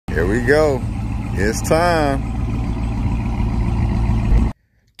Here we go. It's time.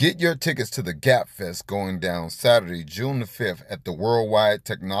 Get your tickets to the Gap Fest going down Saturday, June the 5th at the Worldwide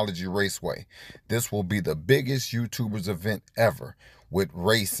Technology Raceway. This will be the biggest YouTubers event ever with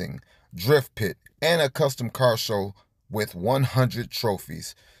racing, drift pit, and a custom car show with 100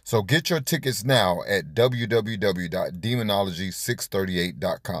 trophies. So get your tickets now at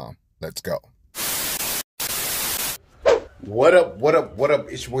www.demonology638.com. Let's go. What up, what up, what up?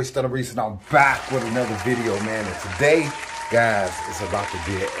 It's your boy Stuntin Reese, and I'm back with another video, man. And today, guys, it's about to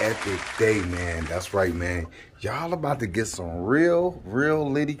be an epic day, man. That's right, man. Y'all about to get some real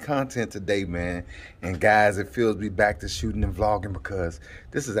litty content today, man. And guys, it feels me back to shooting and vlogging because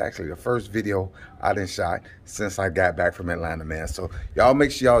this is actually the first video I done shot since I got back from Atlanta, man. So y'all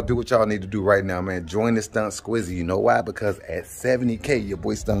make sure y'all do what y'all need to do right now, man. Join the Stunt Squizzy. You know why? Because at 70K, your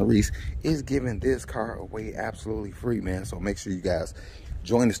boy Stuntin Reese is giving this car away absolutely free, man. So make sure you guys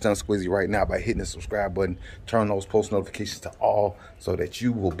join the Stunt Squizzy right now by hitting the subscribe button. Turn those post notifications to all so that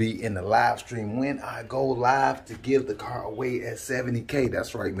you will be in the live stream when I go live to give the car away at 70K.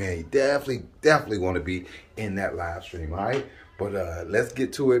 That's right, man. You definitely want to be in that live stream, all right? But let's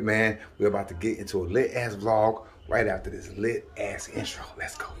get to it, man. We're about to get into a lit-ass vlog right after this lit-ass intro.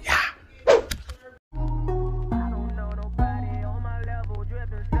 Let's go, yeah.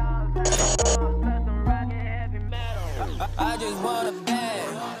 I just want a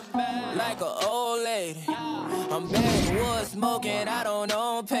bag, like an old lady. I'm backwood smoking, I don't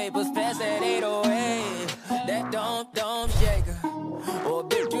own papers, pass that 808. That don't shake her. Oh,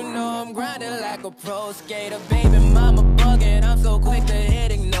 bitch, you know I'm grinding like a pro skater. Baby mama bugging, I'm so quick to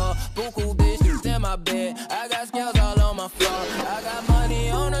hit ignore. Buku bitches in my bed, I got scales all on my floor. I got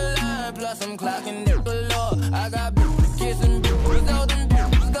money on the line, plus I'm clocking it below. I got bitches kissing bitches, all them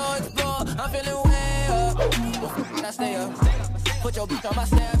bitches go explore. I'm feeling way up, I stay up. Put your bitch on my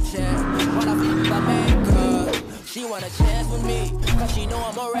Snapchat while I feed my makeup. She want a chance with me, cause she know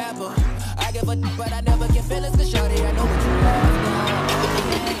I'm a rapper. I give a d but I never get feelings, cause shawty, I know what you love.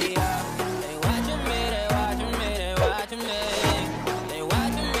 They watching me, they watching me, they watching me. They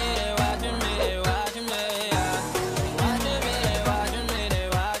watching me, they watching me, they watching me. They watching me, they watching me, they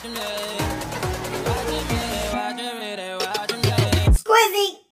watching me. They watching me, they watching me, they watching me.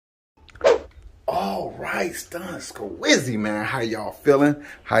 Squizzy! All right, Stunt Squizzy, man. How y'all feeling?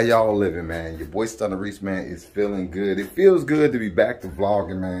 How y'all living, man? Your boy Stuntin Reese, man, is feeling good. It feels good to be back to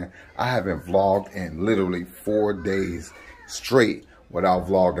vlogging, man. I haven't vlogged in literally 4 days straight without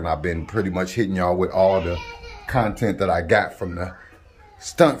vlogging. I've been pretty much hitting y'all with all the content that I got from the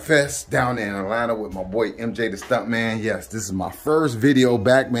Stunt Fest down in Atlanta with my boy MJ the Stunt Man. Yes, this is my first video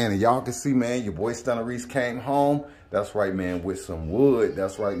back, man, and y'all can see, man, your boy Stuntin Reese came home. That's right, man, with some wood.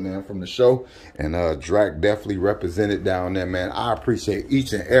 That's right, man, from the show. And Drac definitely represented down there, man. I appreciate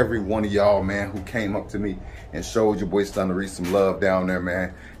each and every one of y'all, man, who came up to me and showed your boy Stuntin Reese some love down there,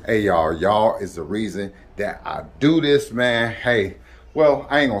 man. Hey, y'all is the reason that I do this, man. Hey, well,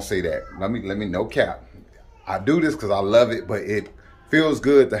 I ain't gonna say that. Let me no cap. I do this because I love it, but it feels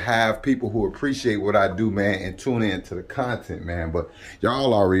good to have people who appreciate what I do, man, and tune in to the content, man. But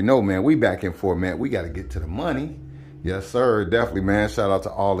y'all already know, man, we back in for, man. We got to get to the money. Yes, sir. Definitely, man. Shout out to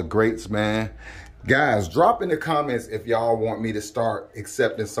all the greats, man. Guys, drop in the comments if y'all want me to start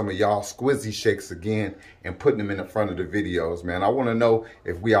accepting some of y'all Squizzy shakes again and putting them in the front of the videos, man. I want to know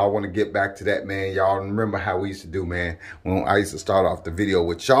if we all want to get back to that, man. Y'all remember how we used to do, man, when I used to start off the video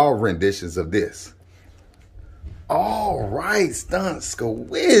with y'all renditions of this. All right, Stunt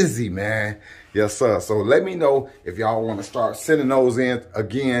Squizzy, man. Yes, sir. So let me know if y'all want to start sending those in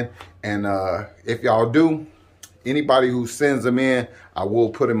again. And if y'all do, anybody who sends them in, I will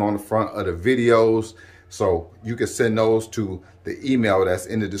put them on the front of the videos. So you can send those to the email that's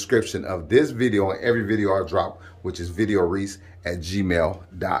in the description of this video and every video I drop, which is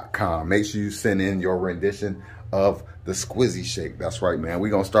videoreese@gmail.com. Make sure you send in your rendition of the Squizzy shake. That's right, man.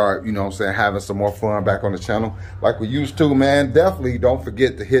 We're going to start, you know what I'm saying, having some more fun back on the channel like we used to, man. Definitely don't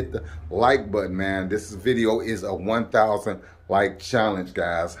forget to hit the like button, man. This video is a 1,000 like challenge,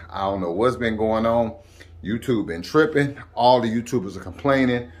 guys. I don't know what's been going on. YouTube been tripping. All the YouTubers are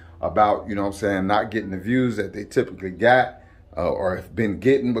complaining about, you know what I'm saying, not getting the views that they typically got or have been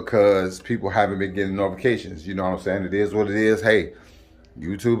getting because people haven't been getting notifications. You know what I'm saying? It is what it is. Hey,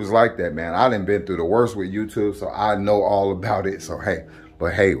 YouTube is like that, man. I done been through the worst with YouTube, so I know all about it. So, hey,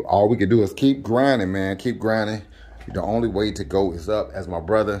 but hey, all we can do is keep grinding, man. Keep grinding. The only way to go is up, as my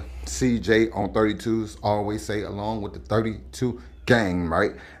brother CJ on 32s always say, along with the 32 gang,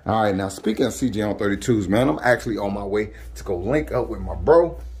 right? All right, now speaking of CJ on 32s, man, I'm actually on my way to go link up with my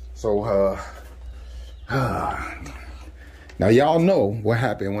bro. So, Now, y'all know what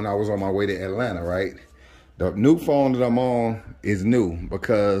happened when I was on my way to Atlanta, right? The new phone that I'm on is new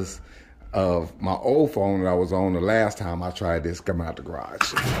because of my old phone that I was on the last time I tried this coming out the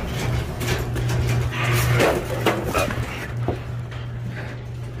garage.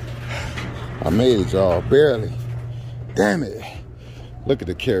 I made it, y'all, barely. Damn it. Look at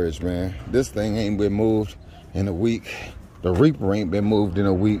the carriage, man. This thing ain't been moved in a week. The Reaper ain't been moved in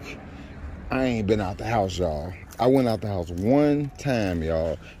a week. I ain't been out the house, y'all. I went out the house one time,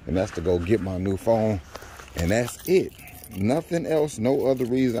 y'all, and that's to go get my new phone, and that's it. Nothing else, no other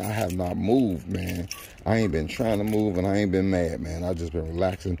reason I have not moved, man. I ain't been trying to move, and I ain't been mad, man. I just been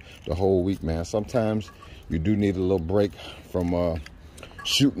relaxing the whole week, man. Sometimes you do need a little break from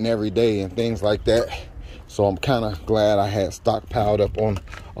shooting every day and things like that. So I'm kind of glad I had stockpiled up on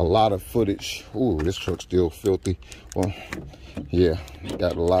a lot of footage. Ooh, this truck's still filthy. Well, yeah,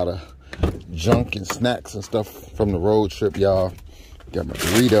 got a lot of junk and snacks and stuff from the road trip, y'all. Got my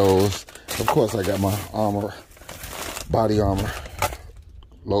Doritos. Of course, I got my Armor, Body Armor,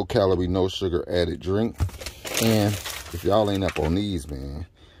 low calorie, no sugar added drink. And if y'all ain't up on these, man,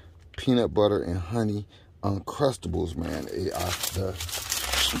 peanut butter and honey Uncrustables, man.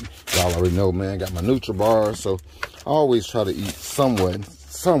 Y'all already know, man. Got my NutriBars, so I always try to eat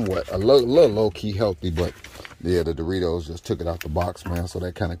somewhat a little low-key healthy, but yeah, the Doritos just took it out the box, man, so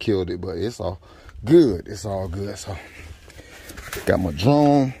that kind of killed it, but it's all good. It's all good. So got my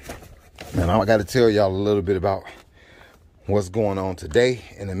drone, man. I got to tell y'all a little bit about what's going on today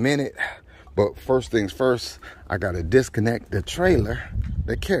in a minute, but first things first, I got to disconnect the trailer,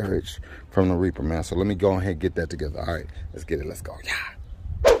 the carriage, from the Reaper, man. So let me go ahead and get that together. All right, let's get it. Let's go. Yeah.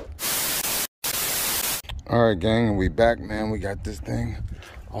 All right, gang, and we back, man. We got this thing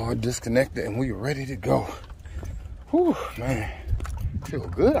all disconnected and we ready to go. Whew, man, feel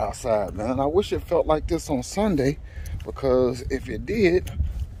good outside, man. I wish it felt like this on Sunday, because if it did,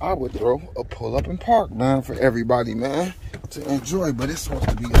 I would throw a pull up and park, man, for everybody, man, to enjoy. But it's supposed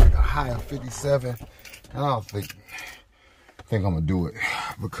to be like a high of 57, and I don't think I'm gonna do it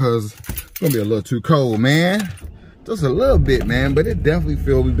because it's gonna be a little too cold, man. Just a little bit, man, but it definitely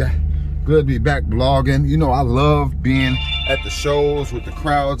feels good to be back vlogging. You know, I love being at the shows with the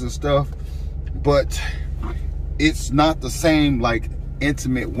crowds and stuff, but it's not the same like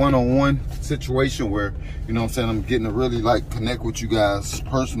intimate one-on-one situation where, you know what I'm saying, I'm getting to really like connect with you guys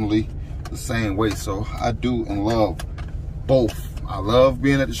personally the same way. So I do and love both. I love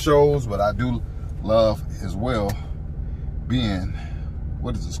being at the shows, but I do love as well being,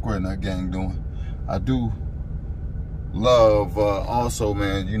 what is the Square Nut Gang doing? I do love also,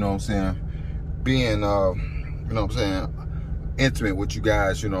 man, you know what I'm saying, being you know what I'm saying, intimate with you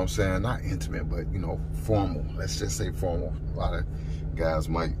guys, you know what I'm saying, not intimate, but you know, formal. Let's just say formal. A lot of guys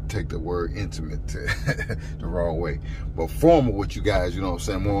might take the word intimate to the wrong way, but formal with you guys, you know what I'm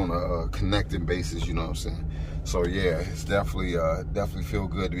saying, more on a connecting basis, you know what I'm saying. So yeah, it's definitely feel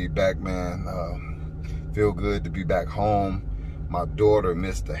good to be back, man. Feel good to be back home. My daughter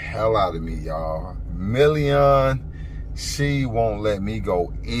missed the hell out of me, y'all. Million, she won't let me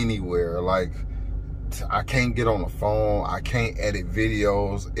go anywhere. Like, I can't get on the phone. I can't edit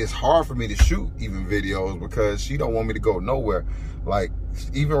videos. It's hard for me to shoot even videos because she don't want me to go nowhere. Like,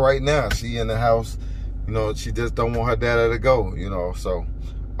 even right now, she in the house, you know, she just don't want her daddy to go, you know. So,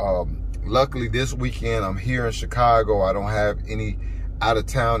 luckily this weekend, I'm here in Chicago. I don't have any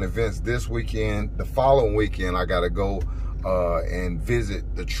out-of-town events this weekend. The following weekend, I gotta go and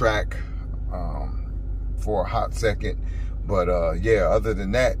visit the track for a hot second. But yeah, other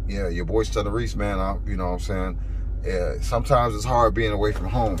than that, yeah, your boy STUNTIN Reese, man, you know what I'm saying, yeah, sometimes it's hard being away from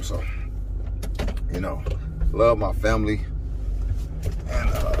home. So, you know, love my family, and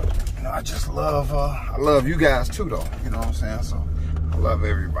you know, I just love I love you guys too, though, you know what I'm saying. So I love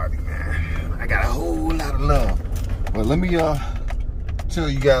everybody, man. I got a whole lot of love. But let me tell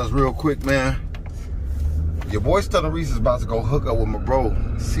you guys real quick, man. Your boy STUNTIN Reese is about to go hook up with my bro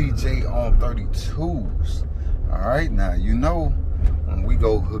CJ on 32s. All right, now you know when we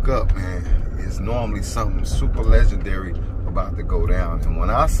go hook up, man, it's normally something super legendary about to go down. And when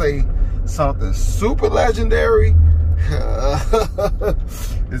I say something super legendary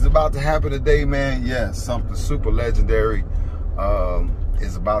is about to happen today, man, yes, something super legendary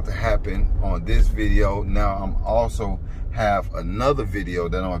is about to happen on this video. Now I'm also have another video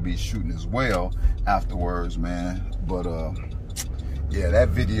that I'm gonna be shooting as well afterwards, man. But yeah, that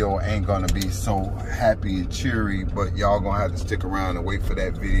video ain't gonna be so happy and cheery, but y'all gonna have to stick around and wait for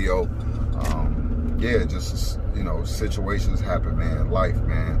that video. Yeah, just, you know, situations happen, man, life,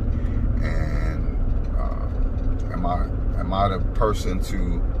 man. And am I the person to,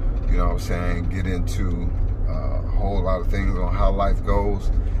 you know what I'm saying, get into a whole lot of things on how life goes.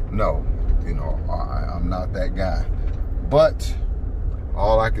 No, you know, I'm not that guy. But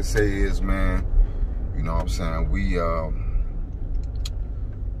all I can say is, man, you know what I'm saying,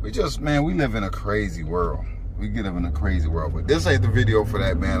 we just, man, we live in a crazy world. We live in a crazy world. But this ain't the video for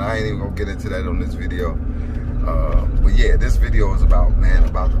that, man. I ain't even gonna get into that on this video. But yeah, this video is about, man,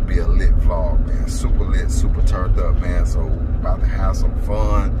 about to be a lit vlog, man. Super lit, super turned up, man. So about to have some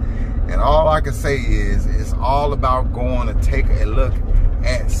fun. And all I can say is it's all about going to take a look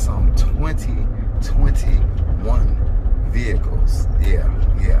at some 2021 vehicles. Yeah,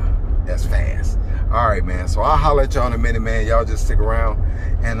 that's fast. All right, man. So I'll holler at y'all in a minute, man. Y'all just stick around.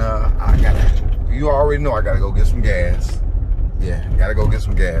 And you already know I gotta go get some gas. Yeah, gotta go get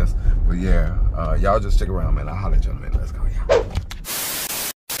some gas. But yeah, y'all just stick around, man. I'll holler at y'all in a minute. Let's go, y'all.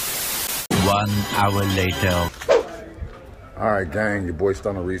 1 hour later. All right, gang, your boy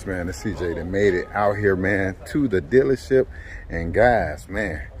Stuntin Reese, man. It's CJ that made it out here, man, to the dealership. And guys,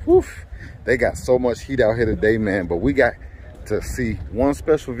 man, whew, they got so much heat out here today, man. But we got to see one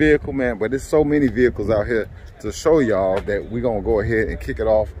special vehicle, man. But there's so many vehicles out here to show y'all that we're going to go ahead and kick it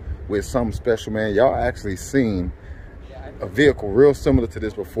off with something special, man. Y'all actually seen a vehicle real similar to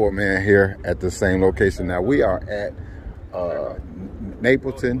this before, man, here at the same location. Now, we are at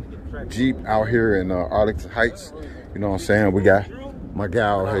Napleton Jeep out here in Arlington Heights. You know what I'm saying? We got my guy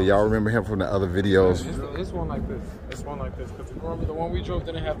out here. Y'all remember him from the other videos? It's one like this. It's one like this. Because remember the one we drove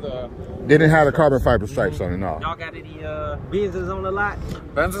didn't have the... They didn't have the carbon fiber stripes on it, no. Y'all got any Benzes on the lot?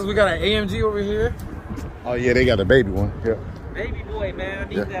 Benzes, we got an AMG over here. Oh, yeah, they got a baby one. Yeah. Baby boy, man. I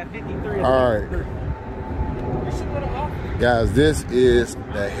need that 53. All right. Guys, this is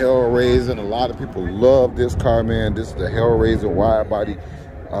the Hellraiser, and a lot of people love this car, man. This is the Hellraiser wide body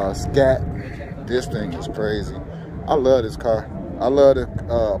Scat. This thing is crazy. I love this car. I love the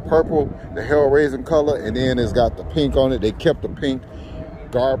purple, the Hellraiser color, and then it's got the pink on it. They kept the pink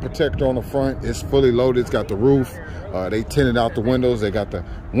guard protector on the front. It's fully loaded. It's got the roof. They tinted out the windows. They got the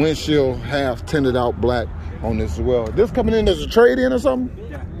windshield half tinted out black on this as well. This coming in as a trade-in or something?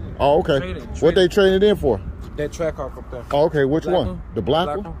 Yeah. Oh, okay. Trade-in. What they traded in for? That track car up there. Oh, okay. Which one? The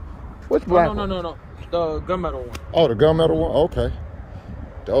black one? Which black one? No. The gunmetal one. Oh, the gunmetal one? Okay.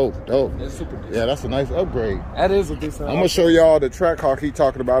 Dope. That's super decent. Yeah, that's a nice upgrade. That is a decent I'm going to show y'all the track car he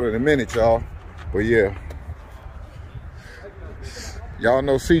talking about in a minute, y'all. But yeah. Y'all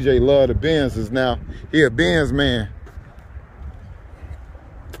know CJ love the Benzes now. He a Benz man.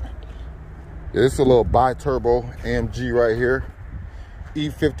 Yeah, it's a little bi-turbo AMG right here.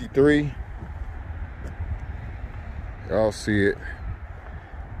 E53. Y'all see it.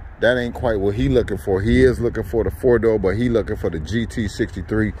 That ain't quite what he looking for. He is looking for the 4-door, but he looking for the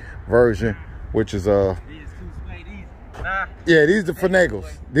GT63 version, which is Nah. Yeah, these the finagles.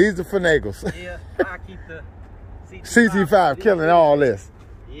 These the finagles. Yeah, I keep the CT5 killing all this.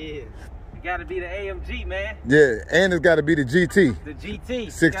 Yeah, it gotta be the AMG, man. Yeah, and it's gotta be the GT. The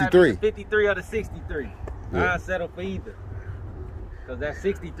GT. 63. The 53 or the 63. Yeah. I'll settle for either. Cause that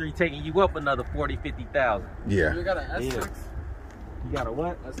 63 taking you up another 40, 50,000. Yeah. You got an S6. Yeah. You got a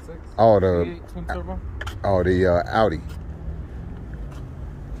what? S6. Oh, the twin turbo. Oh, the Audi.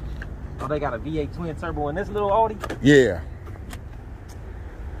 Oh, they got a V8 twin turbo in this little Audi. Yeah.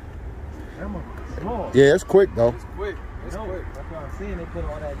 That small. Yeah, it's quick though. It's quick. It's quick. That's what I'm saying. They put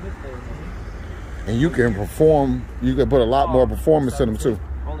all that this thing in. And you can perform. You can put a lot more performance in them too.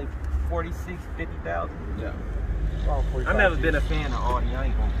 Only 46, 50,000. Yeah. I've never been a fan of Audi. I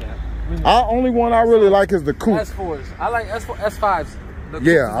ain't gonna cap. Only one I really like is the coupe. S4s. I like S5s.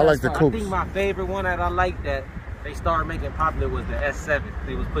 Yeah, I like the coupes. I think my favorite one that I like that they started making popular was the S7.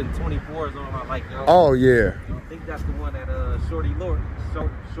 They was putting 24s on. I like that. Oh yeah. I think that's the one that Shorty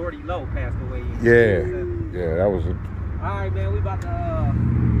Low passed away in. Yeah. Yeah, that was. All right, man. We about to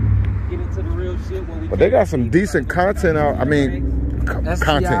get into the real shit. But they got some decent content out. I mean,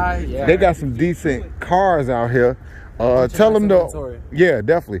 content. Yeah. They got some decent cars out here. Tell them yeah,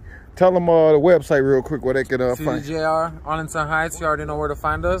 definitely. Tell them the website real quick where they can find. CDJR, Arlington Heights. You already know where to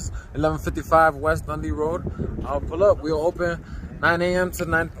find us. 1155 West Dundee Road. Pull up. We'll open 9 a.m. to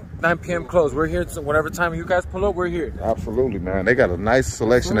 9 p.m. close. We're here to whatever time you guys pull up. We're here. Absolutely, man. They got a nice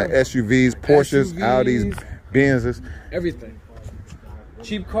selection of SUVs, Porsches, Audis, Benzes, everything.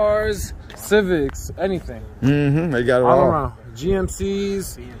 Cheap cars, Civics, anything. They got it all around.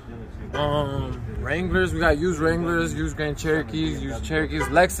 GMCs. Wranglers, we got used Wranglers, used Grand Cherokees,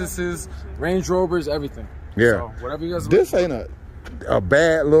 Lexuses, Range Rovers, everything. Yeah. So whatever you guys. This ain't a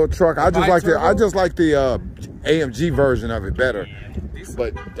bad little truck. I just like the AMG version of it better.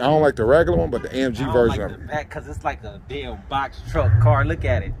 But I don't like the regular one, but the AMG version of it. Back because it's like a damn box truck car. Look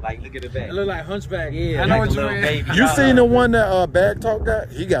at it. Like, look at the back. It look like Hunchback. Yeah, I know like what a you little mean. baby. You seen the one that Bag Talk got?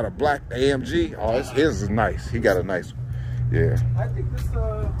 He got a black AMG. Oh, his is nice. He got a nice one. Yeah. I think this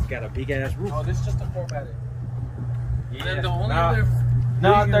got a big ass roof. oh, this is just a formatted. Yeah. And the only Nah. other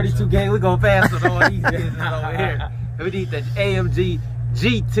No, 32 gang, we going fast with all these business over here. We need the AMG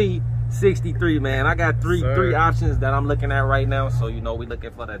GT 63, man. I got three options that I'm looking at right now. So, you know, we looking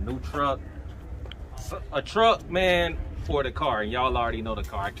for the new truck. A truck, man, for the car. And y'all already know the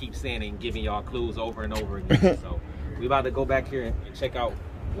car. I keep saying it and giving y'all clues over and over again. So, we about to go back here and check out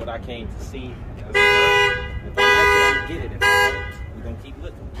what I came to see. If I like it, I'm going to get it. If I don't, we're going to keep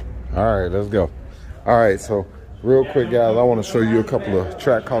looking. All right, let's go. All right, so real quick, guys, I want to show you a couple of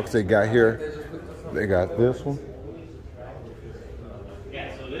track hawks they got here. They got this one.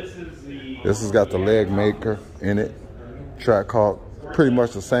 This has got the leg maker in it. Track hawk, pretty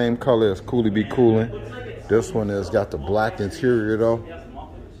much the same color as Coolie Be Coolin'. This one has got the black interior though.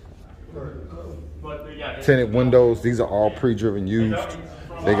 Tinted windows. These are all pre-driven used.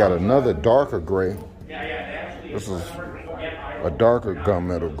 They got another darker gray. This is a darker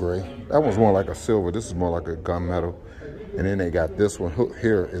gunmetal gray. That one's more like a silver. This is more like a gunmetal. And then they got this one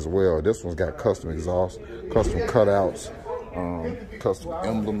here as well. This one's got custom exhaust, custom cutouts, custom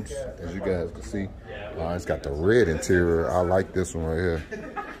emblems, as you guys can see. It's got the red interior. I like this one right here.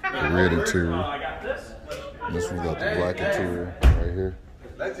 The red interior. And this one's got the black interior right here.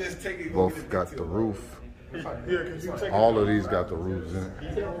 Both got the roof. All of these got the roofs in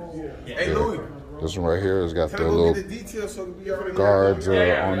it. Yeah. This one right here has got the little guards on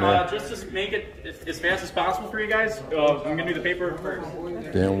there. Just to make it as fast as possible for you guys, I'm going to do the paper first.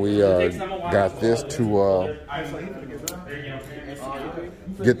 Then we got this to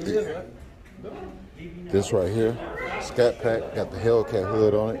get this right here. Scat Pack, got the Hellcat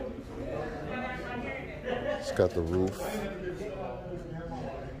hood on it. It's got the roof.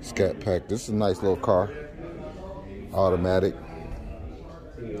 Scat Pack, this is a nice little car. Automatic.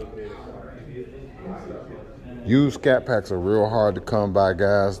 Used Scat Packs are real hard to come by,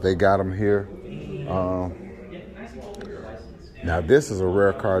 guys. They got them here. Now this is a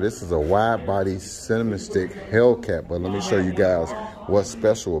rare car. This is a wide body cinnamon stick Hellcat, but let me show you guys what's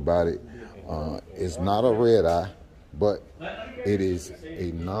special about it. It's not a red eye, but it is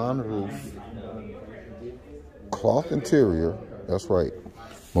a non-roof cloth interior. That's right.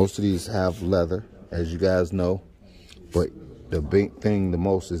 Most of these have leather, as you guys know, but the big thing the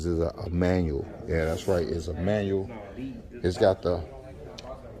most is a manual. Yeah, that's right. It's a manual. It's got the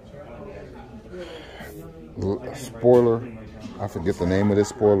spoiler. I forget the name of this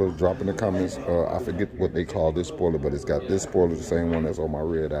spoiler. Drop in the comments. I forget what they call this spoiler, but it's got this spoiler, the same one that's on my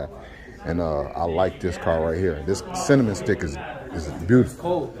red eye. And I like this car right here. This cinnamon stick is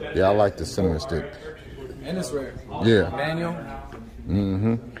beautiful. Yeah, I like the cinnamon stick. And it's rare. Yeah. Manual.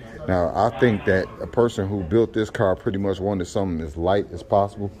 Mm-hmm. Now, I think that a person who built this car pretty much wanted something as light as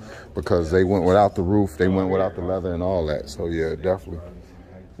possible because they went without the roof, they went without the leather and all that. So, yeah, definitely.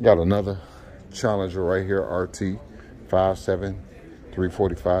 Got another Challenger right here, RT 5.7,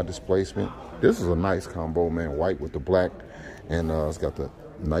 345 displacement. This is a nice combo, man, white with the black. And it's got the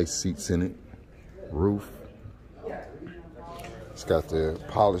nice seats in it, roof. It's got the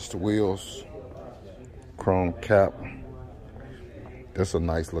polished wheels, chrome cap. That's a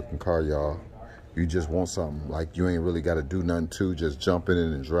nice looking car, y'all. You just want something like you ain't really got to do nothing to, just jump in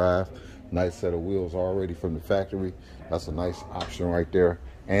it and drive. Nice set of wheels already from the factory. That's a nice option right there.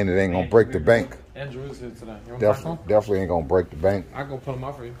 And it ain't gonna break the bank. Andrew is here today. Definitely ain't gonna break the bank. I go pull them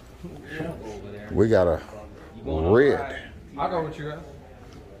out for you. We got a red I'll go with you guys.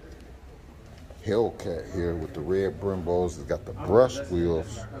 Hellcat here with the red Brimbos. It's got the brushed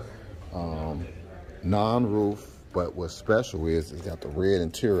wheels, non-roof. But what's special is it's got the red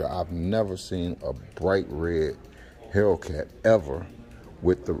interior. I've never seen a bright red Hellcat ever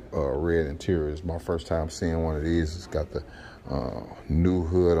with the red interior. It's my first time seeing one of these. It's got the new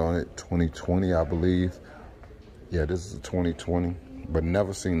hood on it, 2020, I believe. Yeah, this is a 2020, but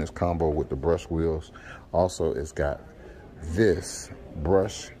never seen this combo with the brush wheels. Also, it's got this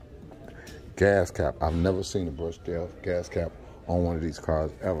brush gas cap. I've never seen a brush gas cap on one of these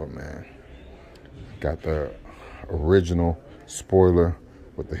cars ever, man. Got the original spoiler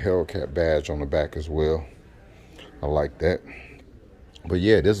with the Hellcat badge on the back as well. I like that. But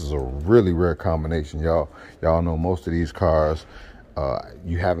yeah, this is a really rare combination, y'all. Y'all know most of these cars,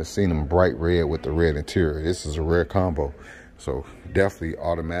 you haven't seen them bright red with the red interior. This is a rare combo. So definitely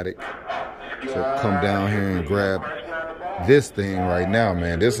automatic. So come down here and grab this thing right now,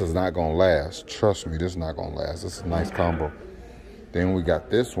 man, this is not gonna last. Trust me, this is not gonna last. This is a nice combo. Then we got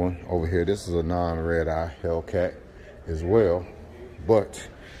this one over here. This is a non-red eye Hellcat as well, but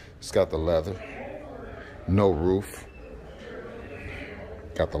it's got the leather, no roof,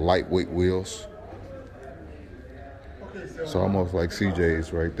 got the lightweight wheels. It's almost like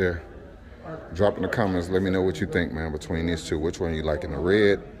CJ's right there. Drop in the comments, let me know what you think, man, between these two. Which one you liking, the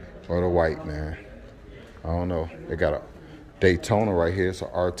red or the white, man? I don't know. They got a Daytona right here. It's a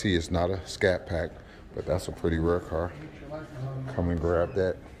RT. It's not a Scat Pack, but that's a pretty rare car. Come and grab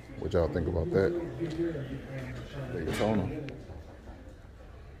that. What y'all think about that? Daytona.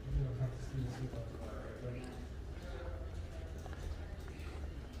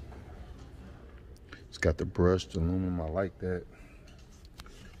 It's got the brushed aluminum. I like that.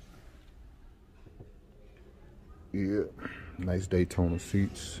 Yeah, nice Daytona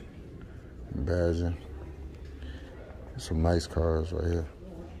seats, badging. Some nice cars right here.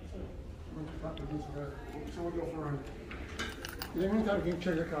 In the meantime, you can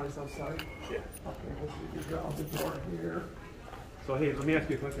check your cars outside. Yeah. Okay, we'll get out the door here. So hey, let me ask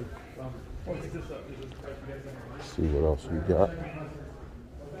you a question. See what else we got.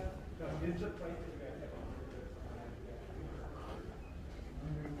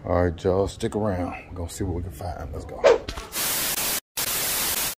 All right, y'all, stick around. We're gonna see what we can find. Let's go.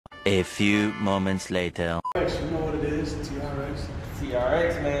 A few moments later. You know what it is, TRX.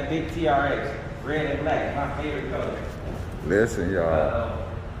 TRX, man, big TRX. Red and black, my favorite color. Listen, y'all,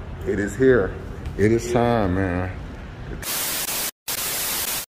 it is here. It is time, man.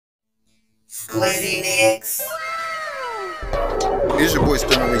 Squizzy Nicks. It's your boy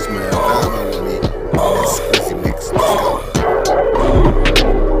Stuntin, man. Dive in with me. It's Squizzy Nicks. Let's go.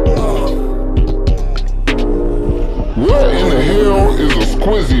 What in the hell is a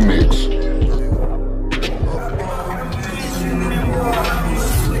Squizzy Mix?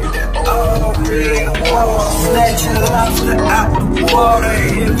 Snatching lobster out the water,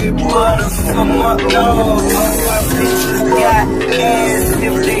 heavy butter from my dog. All my bitches got ass,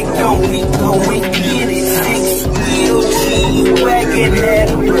 if they don't, we go and get it. 6 G-Wagon had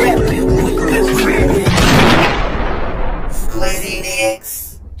them rapping with the credit. Squizzy Nicks.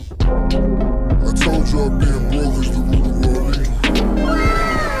 I told y'all being broke is the root of all evil.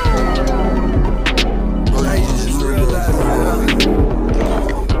 I just realized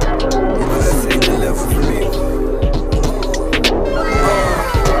that's in the level for me.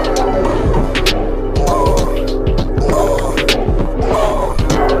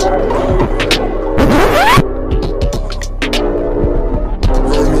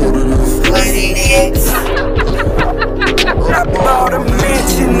 Squizzy Nicks. I bought a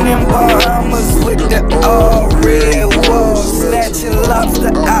mansion in Bahamas with the all red walls. Snatching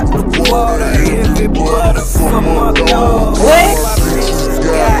lobster out the water, heavy butter from my dog. My bitches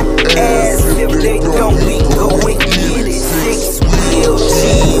got ass, if they don't, we go and get it. 6-wheel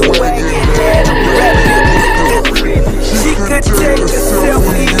G-Wagon had them rapping with the credit. She could take a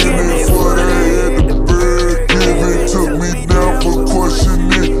selfie in it. What I had the bird give it, took me down for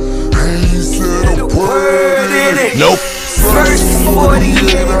questioning. And he said a word in it. Nope. First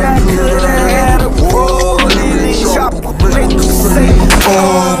 48, I could've had a roll in it. Chopper make them say,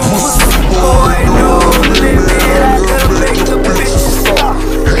 oh, pussy boy, no limit. I could've make the bitch stop.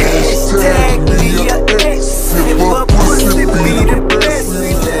 Hashtag me a ex. If a pussy be the best, we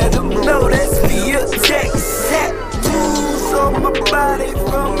let them know that's via text. Tattoos on my body,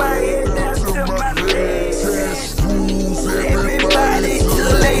 from my head down to my legs. Everybody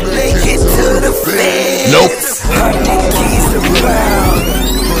till they make it to the fence. Nope. 100 keys to pound.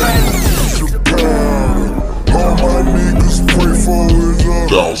 All my niggas pray for is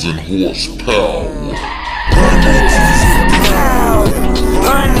 1,000 horsepower.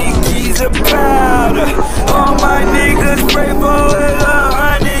 100 keys of powder. All my niggas pray for it.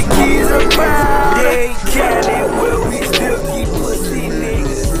 100 keys of powder. They can't it where we still keep pussy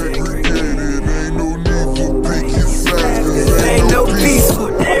niggas segregated. Ain't no need for picket signs. Ain't no peaceful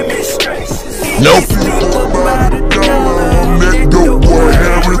demonstrations. Nope. About a dollar on that dope boy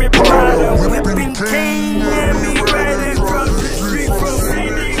Harry Potter. Whipping cane and me right across the street from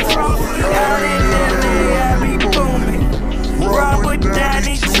Cindy Crawford. Out in LA, I be booming. Robert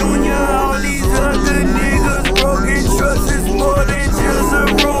Downey Jr., all these other niggas broken trust is more than just a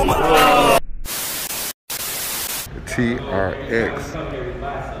rumor. TRX.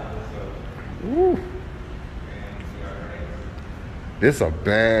 Woo. This a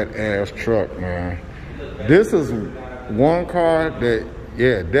badass truck, man. This is one car that,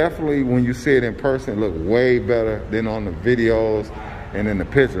 yeah, definitely when you see it in person, look way better than on the videos and in the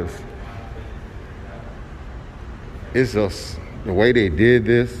pictures. It's just the way they did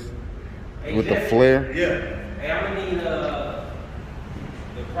this with the flare. Yeah. Hey, I'm gonna need the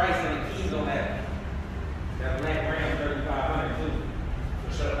price and the keys on that black Ram 3500 too.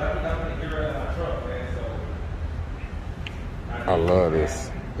 So I'm gonna get rid of my truck, man. So I love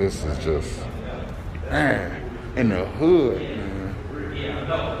this. This is just, man, in the hood, man.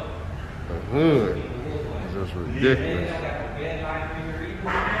 The hood is just ridiculous.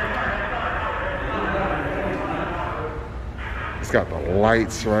 It's got the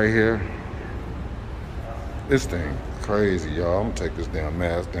lights right here. This thing crazy, y'all. I'm gonna take this damn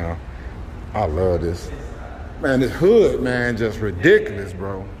mask down. I love this. Man, this hood, man, just ridiculous,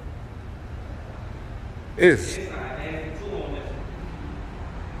 bro. It's,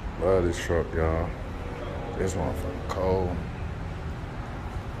 love this truck, y'all. This motherfucker cold.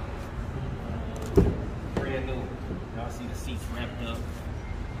 brand new. Y'all see the seats wrapped up.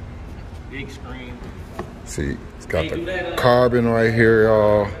 Big screen. See, it's got the carbon right here,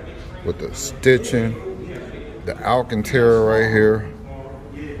 y'all, with the stitching, the Alcantara right here.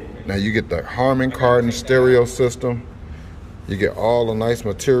 Now you get the Harman Kardon stereo system. You get all the nice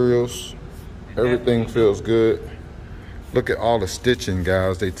materials. Everything feels good. Look at all the stitching,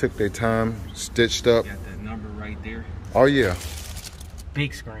 guys. They took their time, stitched up. Got that number right there. Oh yeah.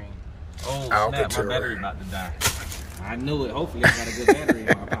 Big screen. Oh Alcantara. snap, my battery about to die. I knew it. Hopefully I got a good battery in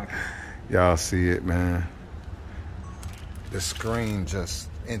my pocket. Y'all see it, man. The screen just,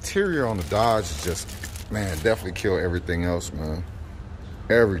 interior on the Dodge is just, man, definitely kill everything else, man.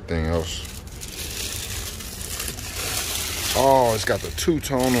 Everything else. Oh, it's got the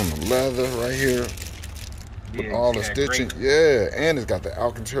two-tone on the leather right here. With all the stitching. Yeah, and it's got the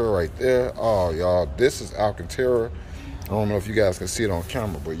Alcantara right there. Oh, y'all, this is Alcantara. I don't know if you guys can see it on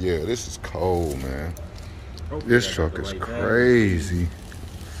camera, but yeah, this is cold, man. This truck is crazy.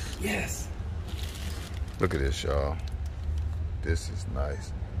 Yes. Look at this, y'all. This is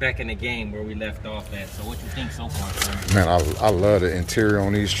nice. Back in the game where we left off at. So what you think so far, sir? Man, I love the interior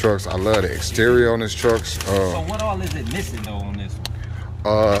on these trucks. I love the exterior on these trucks. So what all is it missing though on this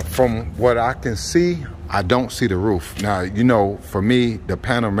one? From what I can see, I don't see the roof. Now, you know, for me, the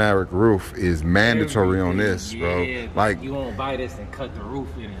panoramic roof is mandatory on this, bro. Yeah, like, you won't buy this and cut the roof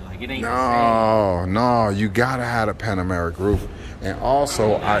in it. Like, it ain't the same. No, you gotta have a panoramic roof. And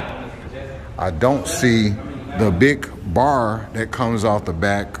also, I don't see the big bar that comes off the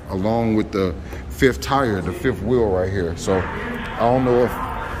back along with the fifth tire, the fifth wheel right here. So I don't know if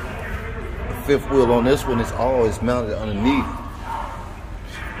the fifth wheel on this one is always mounted underneath.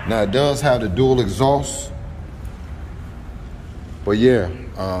 Now it does have the dual exhaust, but yeah,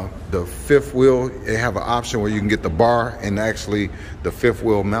 the fifth wheel, they have an option where you can get the bar and actually the fifth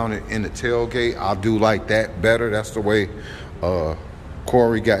wheel mounted in the tailgate. I do like that better. That's the way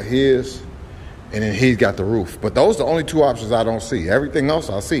Corey got his. And then he's got the roof. But those are the only two options I don't see. Everything else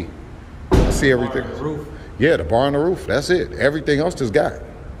I see. I see everything. The roof. Yeah, the bar and the roof. That's it. Everything else just got it.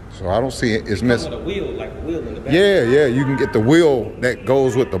 So I don't see it. It's missing. With a wheel, like a wheel in the back. Yeah, yeah. You can get the wheel that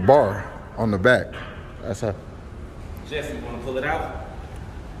goes with the bar on the back. That's how. Jesse, you want to pull it out?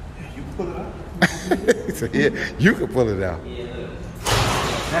 Yeah, you can pull it out. He said, yeah, you can pull it out. Yeah, look.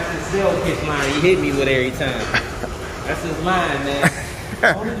 That's his sales pitch line. He hit me with every time. That's his line, man.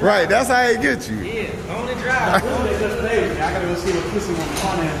 Right, that's how he get you. Yeah, only drive. I gotta go see what Kissy on the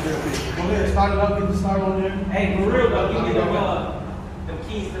finance real quick. Go ahead, start it up, get the start on there. Hey, for real though, give me the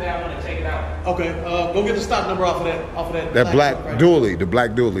keys to that. I want to check it out. Okay, go get the stock number off of that. That black right? dually, the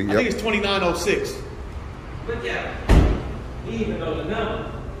black dually. I think it's 2906. Look at him. He even know the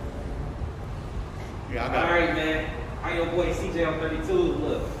number. Yeah, I got all right, man. How your boy CJ on 32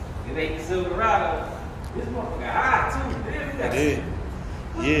 look? It ain't the Silverado. This motherfucker high too. Damn, I did.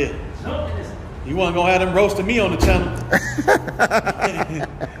 Yeah. You wasn't gonna have them roasting me on the channel.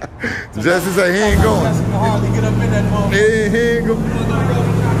 Jesse say he ain't going. Hardly get up in that moment. He ain't going.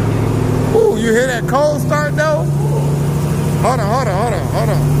 Ooh, you hear that cold start though? Hold on.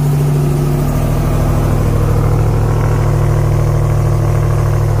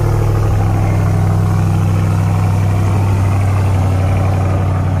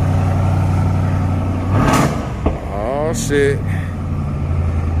 Oh shit.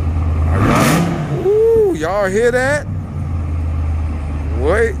 Y'all hear that?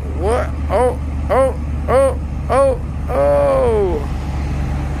 Wait, what? Oh.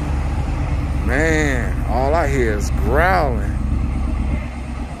 Man, all I hear is growling.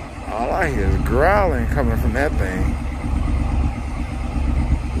 All I hear is growling coming from that thing.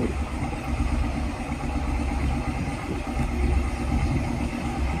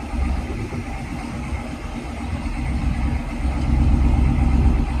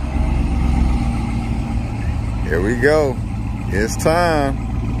 Here we we go. It's time.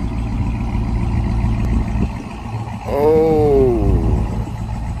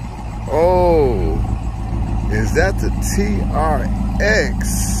 Oh, is that the TRX?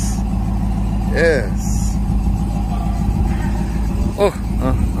 Yes. Oh,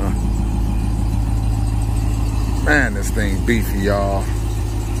 man, this thing beefy, y'all.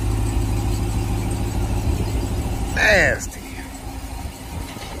 Nasty.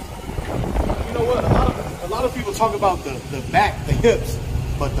 You know what? A lot of people talk about the back, the hips,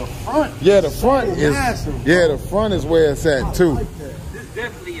 but the front. Yeah, the front is massive. Yeah, the front is where it's at too. This is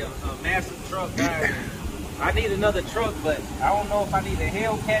definitely a massive truck, guys. I need another truck, but I don't know if I need a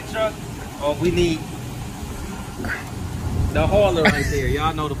Hellcat truck or we need the hauler right there.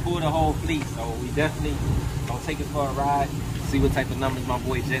 Y'all know to pull the whole fleet, so we definitely gonna take it for a ride. See what type of numbers my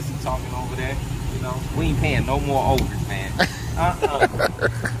boy Jesse talking over there. You know, we ain't paying no more overs, man. Hell no.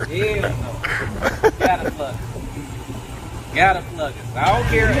 Gotta plug us. Gotta plug us. I don't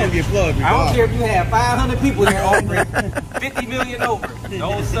care. You gonna get plugged. I don't care if you have 500 people here offering 50 million over.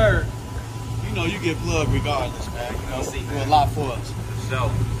 No, sir. You know you get plugged regardless, man. You know, do a lot for us.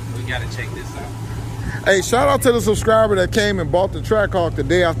 So we gotta check this out. Hey, shout out to the subscriber that came and bought the Trackhawk the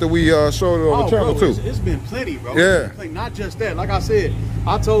day after we showed it on the channel too. It's been plenty, bro. Yeah. Not just that. Like I said,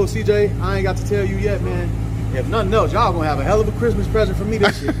 I told CJ, I ain't got to tell you yet, man. If nothing else, y'all gonna have a hell of a Christmas present for me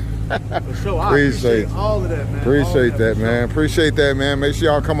this year. For sure. I appreciate all of that, man. Appreciate that, man. Appreciate that, man. Make sure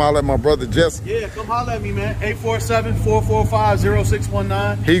y'all come holler at my brother Jesse. Yeah, come holler at me, man.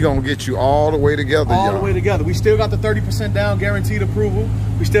 847-445-0619. He gonna get you all the way together, all the way together. We still got the 30% down guaranteed approval.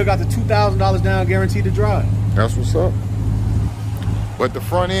 We still got the $2,000 down guaranteed to drive. That's what's up. But the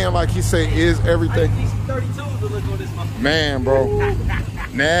front end, like he say, is everything. Man, bro,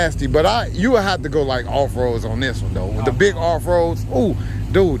 nasty. But you would have to go like off-roads on this one though. With the big off-roads, ooh,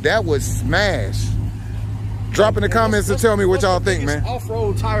 dude, that would smash. Drop in the comments to tell me what y'all think, man.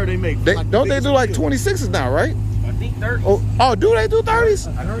 Off-road tire they make. Don't they do like 26s now, right? I think 30s. Oh, do they do 30s?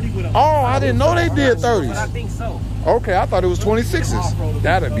 I heard he would have. Oh, I didn't know they did 30s. But I think so. Okay, I thought it was 26s.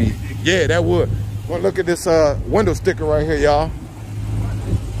 That'd be, yeah, that would. Well, look at this window sticker right here, y'all.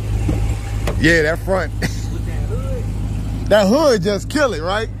 Yeah, that front. That hood just kill it,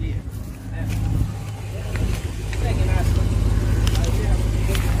 right? Yeah.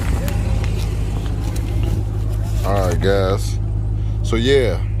 All right, guys. So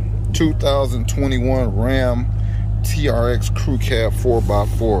yeah, 2021 Ram TRX Crew Cab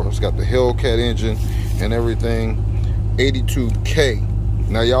 4x4. It's got the Hellcat engine and everything. 82K.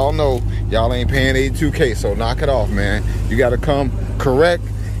 Now y'all know y'all ain't paying 82K, so knock it off, man. You got to come correct.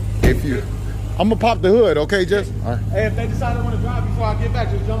 If you, I'm gonna pop the hood, okay, Jess? All right. Hey, if they decide they want to drive before I get back,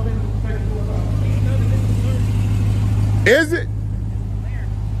 just jump in. Is it?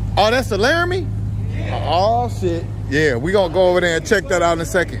 Oh, that's the Laramie? Yeah. Oh shit. Yeah, we gonna go over there and check that out in a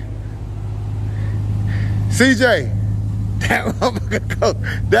second. CJ, that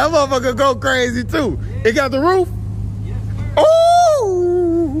motherfucker go crazy too. It got the roof?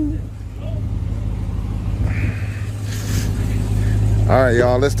 Oh! All right,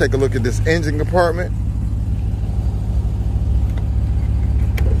 y'all, let's take a look at this engine compartment.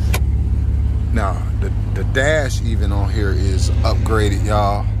 Now, the dash even on here is upgraded,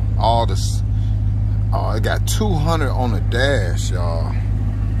 y'all. All this, oh, it got 200 on the dash, y'all.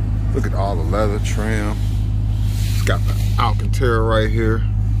 Look at all the leather trim. It's got the Alcantara right here.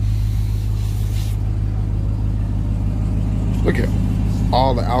 Look at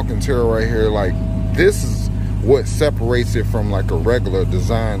all the Alcantara right here. Like, this is what separates it from like a regular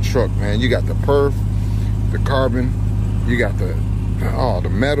design truck, man. You got the perf, the carbon, you got the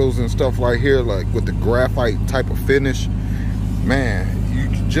metals and stuff right here, like with the graphite type of finish. Man, you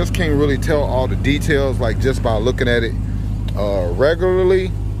just can't really tell all the details like just by looking at it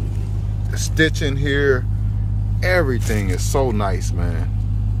regularly. The stitching here, everything is so nice, man.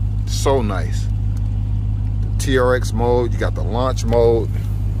 So nice. The TRX mode, you got the launch mode,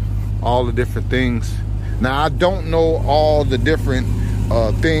 all the different things. Now I don't know all the different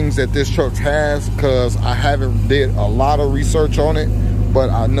things that this truck has because I haven't did a lot of research on it, but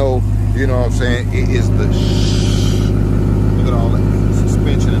I know, you know what I'm saying, it is the look at all that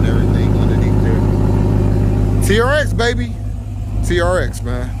suspension and everything underneath there. TRX, baby. TRX,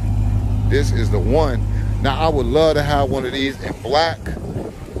 man. This is the one. Now I would love to have one of these in black.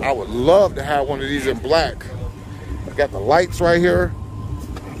 I would love to have one of these in black. I got the lights right here.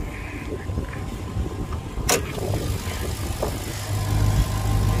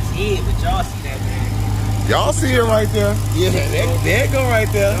 Yeah, but y'all see that, man. Y'all see it right there? Yeah, there it go right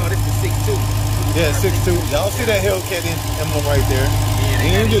there. No, this is 6'2". Yeah, 6'2". Y'all see that Hellcat emblem right there?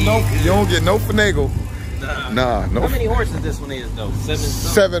 Yeah, You don't get no finagle. Nah, no. How many horses this one is though?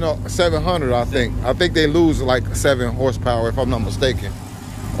 700, I think. I think they lose like 7 horsepower if I'm not mistaken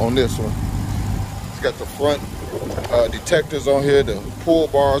on this one. It's got the front detectors on here, the pull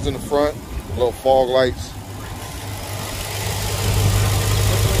bars in the front, little fog lights.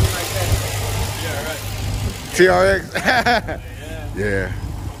 TRX? Yeah.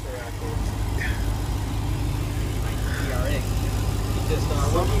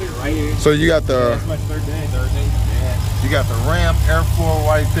 So you got the you got the ramp airflow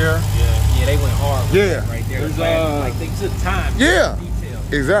right there. Yeah, they went hard. Yeah. Right there. Like they took time. Yeah. Detail.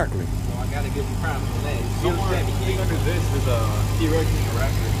 Exactly. So I gotta give you props for that. Under this is a T-Rex and a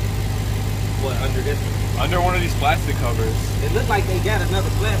Raptor. What, under this one? Under one of these plastic covers. It looked like they got another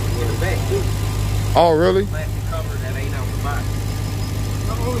plastic in the back too. Oh, really? Plastic cover that ain't out the box.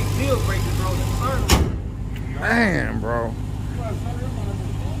 The only deal breaker, bro, the sun. Man, bro.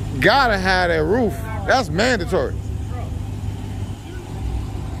 Gotta have that roof. That's mandatory.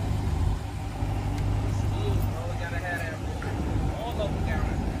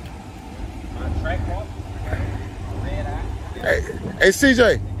 Hey,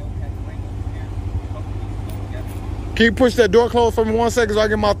 CJ. Can you push that door closed for me 1 second so I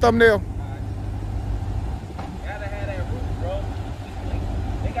get my thumbnail?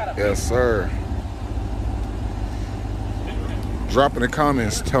 Yes, sir. Drop in the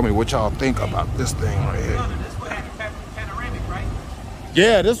comments. Tell me what y'all think about this thing right here.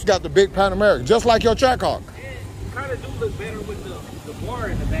 Yeah, this got the big panoramic, just like your Trackhawk. It kind of do look better with the bar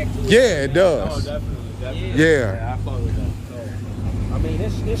in the back too. Yeah, it does. Oh, definitely. Yeah. I fuck with that. So, I mean,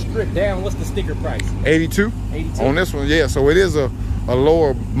 it's stripped down. What's the sticker price? 82. 82 on this one. Yeah, so it is a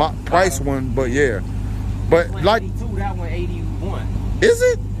lower price one, but yeah. But like 82, that one 81. Is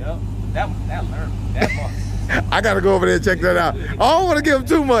it? Yep. That learned. That part. I gotta go over there and check that out. I don't want to give him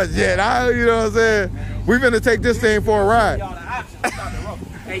too much yet. You know what I'm saying? We're gonna take this thing for a ride.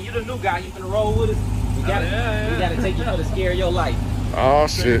 Hey, you the new guy. You finna roll with us? We gotta take you for the scare of your life. Oh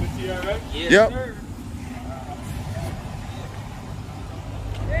shit. Yes, Yep. sir.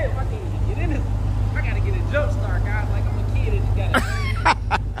 Yeah, if I can get in this, I gotta get a jump start, guys. Like I'm a kid and you gotta.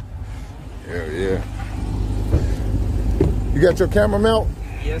 Yeah. You got your camera mount?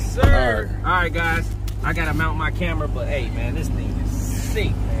 Yes, sir. All right, guys. I gotta mount my camera, but hey, man, this thing is sick,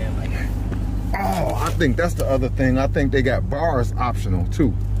 man. Like, oh, I think that's the other thing. I think they got bars optional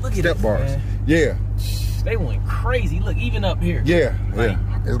too. Look at Step this, bars. man. Yeah. They went crazy. Look, even up here. Yeah. Like,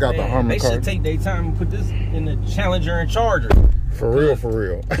 it's got the Harmon They card. should take their time and put this in the Challenger and Charger. For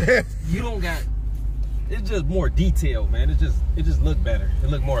real. You don't got. It's just more detailed, man. It just look better. It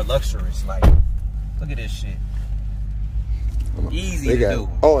look more luxurious. Like, look at this shit. Easy to do.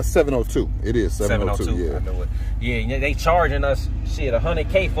 Oh, it's 702. It is 702. Yeah. I know it. Yeah, they charging us shit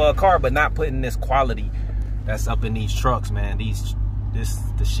 $100K for a car, but not putting this quality that's up in these trucks, man. This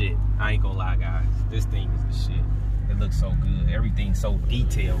the shit. I ain't gonna lie, guys. This thing is the shit. It looks so good. Everything's so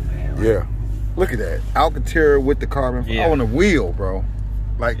detailed, man. Like, yeah. Look at that. Alcantara with the carbon on the wheel, bro.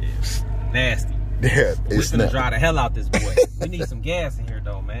 Like nasty. Yeah, We're gonna drive the hell out this boy. We need some gas in here,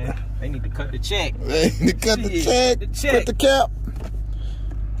 though, man. They need to cut the check. They need to cut the check. Cut the cap.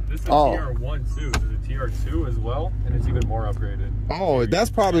 This is TR1 too. There's a TR2 as well, and it's even more upgraded. Oh, that's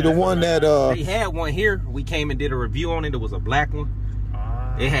probably the one that they had one here. We came and did a review on it. It was a black one.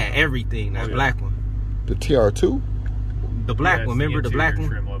 It had everything. That black one. The TR2? The black one. Remember the black one?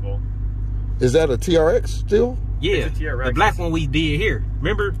 Trim level. Is that a TRX still? Yeah. The black one we did here.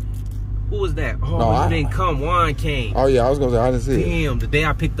 Remember? Who was that? Oh, no, you didn't come. Juan came. Oh yeah, I was gonna say I didn't see it. Damn, the day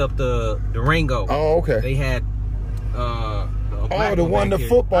I picked up the Rango. Oh, okay. They had the one the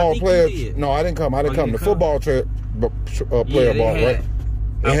football player. No, I didn't come. I didn't come. The football player bought, right?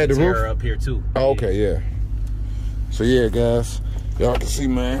 They had the roof up here too. Oh, okay, yeah. So yeah, guys, y'all can see,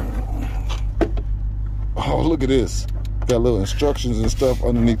 man. Oh, look at this. Got little instructions and stuff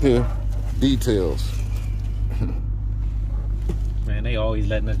underneath here. Details. Man, they always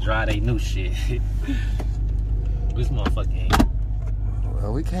letting us drive they new shit. This motherfucker ain't.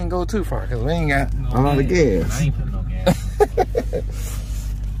 Well, we can't go too far because we ain't got a lot of gas. I ain't putting no gas.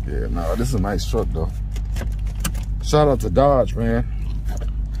 Yeah, no, this is a nice truck though. Shout out to Dodge, man.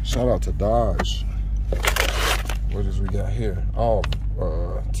 Shout out to Dodge. What is we got here? Oh,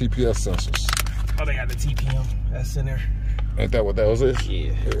 TPS sensors. Oh, they got the TPM. That's in there. Ain't that what that was?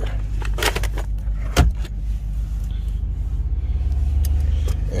 Yeah.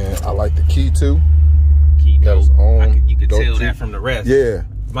 And I like the key too. Key got his own. You could tell that from the rest. Yeah.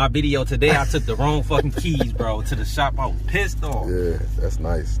 My video today, I took the wrong fucking keys, bro, to the shop. I was pissed off. Yeah, that's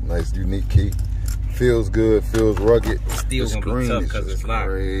nice. Nice, unique key. Feels good, feels rugged. Still gonna be tough because it's locked.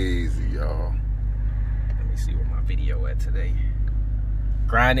 Crazy, y'all. me see where my video at today.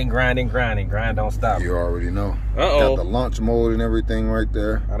 Grinding, grinding, grinding. Grind don't stop. You already know. Uh-oh. Got the launch mode and everything right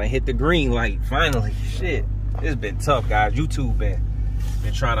there. I done hit the green light, finally. Shit. It's been tough, guys. YouTube been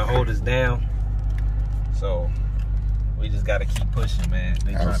trying to hold us down. So, we just got to keep pushing, man.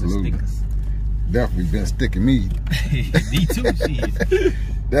 They Absolutely. trying to stick us. Definitely been sticking me. Me too, shit.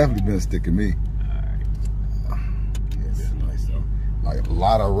 Definitely been sticking me. Alright. Yeah, this is nice though. Like a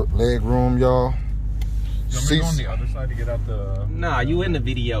lot of leg room, y'all. You want me to go on the other side to get out the... Nah, you in the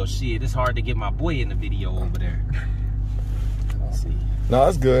video. Shit, it's hard to get my boy in the video over there. Let's see. No,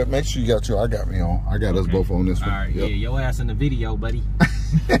 that's good. Make sure you got I got me on. I got us both on this one. Alright, yeah, your ass in the video, buddy.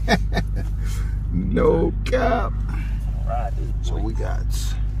 No cap. Alright, so we got...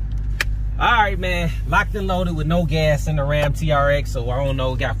 Alright, man. Locked and loaded with no gas in the Ram TRX. So I don't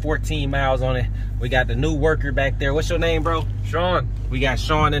know. We got 14 miles on it. We got the new worker back there. What's your name, bro? Sean. We got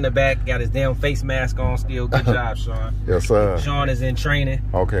Sean in the back. Got his damn face mask on still. Good job, Sean. Yes, sir. Sean is in training.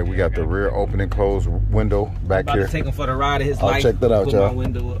 Okay, we got the rear open and close window back About here. to take him for the ride of his life. Check that out, Put y'all. my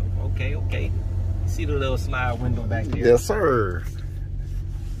window up. Okay, okay. See the little slide window back there? Yes, sir.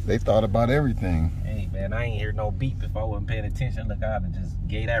 They thought about everything. Hey, man, I ain't hear no beep if I wasn't paying attention. Look, I would just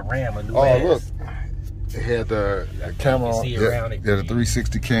gave that Ram a new Oh, ass. look. It had the camera on. See Yeah, around it. the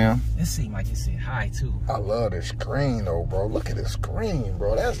 360 cam. It seemed like it said hi, too. I love this screen, though, bro. Look at this screen,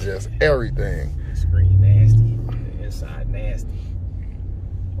 bro. That's just everything. The screen nasty. The inside nasty.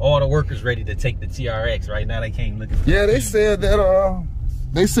 All the workers ready to take the TRX. Right now, they can't look at Yeah, they said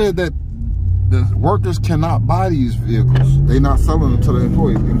that the workers cannot buy these vehicles. They not selling them to the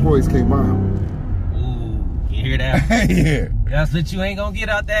employees. Employees can't buy them. Ooh, you hear that? Yeah. That's what you ain't gonna get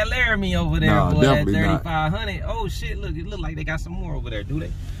out that Laramie over there, Nah, boy. That definitely not. 3500. Oh shit, look, it look like they got some more over there, do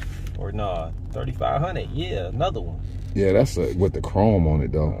they? Or nah, 3500. Yeah, another one. Yeah, that's with the chrome on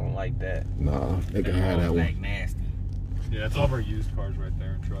it, though. I don't like that. Nah, they can have that Black one. nasty. Yeah, that's all of our used cars right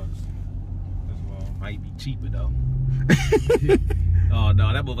there and trucks as well. Might be cheaper though. Oh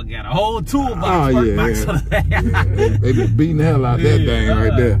no, that motherfucker got a whole toolbox. Oh, yeah, workbox on that. Yeah, they been beating the hell out of that thing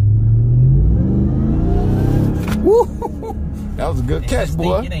right there. Woo! That was a good catch,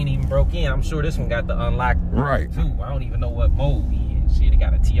 boy. It ain't even broke in. I'm sure this one got the unlock Right. too. I don't even know what mode he in. Shit, it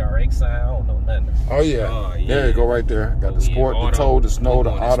got a TRX sign. I don't know nothing. Oh yeah. There you go, right there. Got the sport, the tow, the snow, the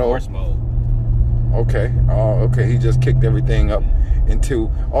auto. Sports mode. Okay. Oh, okay. He just kicked everything up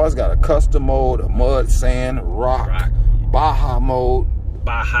into. Oh, it's got a custom mode, a mud, sand, rock. Baja mode.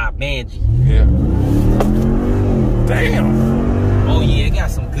 Baja Banji. Yeah. Damn. Oh yeah, it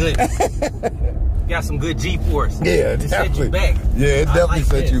got some good. Got some good G-force. Yeah, it definitely. set you back. Yeah, it definitely like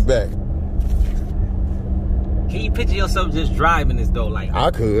set this. you back. Can you picture yourself just driving this though? Like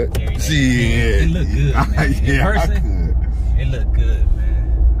I could. See, it look good, man. In Yeah, person, I could. it look good,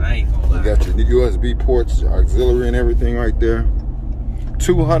 man. I ain't gonna lie. You got your USB ports, auxiliary and everything right there.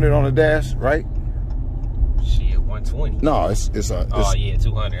 200 on the dash, right? Shit, 120. No, it's oh yeah,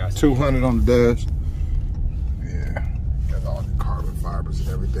 200. 200 on the dash. Yeah, got all the carbon fibers and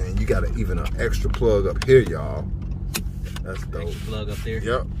everything. You got even an extra plug up here, y'all. That's dope. Extra plug up there.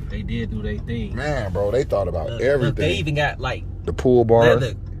 Yep. They did do their thing. Man, bro, they thought about everything. Look, they even got like the pull bars.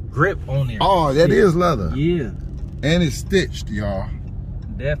 leather grip on there. Oh, that is leather. Yeah. And it's stitched, y'all.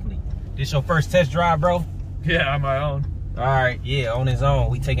 Definitely. This your first test drive, bro? Yeah, on my own. All right, yeah, on his own.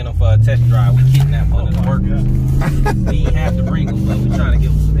 We taking him for a test drive. We kidnapped one of the workers. We ain't have to bring him, but we trying to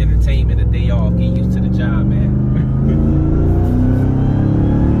give him some entertainment, a day off, get used to the job, man.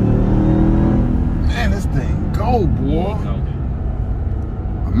 Man, this thing go, boy.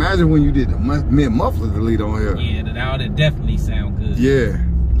 Imagine when you did the mid muffler delete on here. Yeah, now that definitely sound good. Yeah.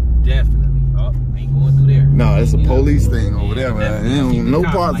 Definitely. Oh, ain't going through there. No, it's a police thing over there, man. Ain't no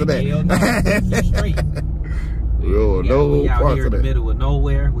parts of that. Straight. Yo, no we out parts here of in the that. middle of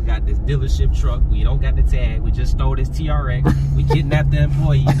nowhere. We got this dealership truck. We don't got the tag. We just stole this TRX. We kidnapped the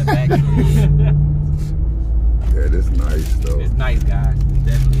employee in the back. Yeah, this nice though. It's nice, guys. It's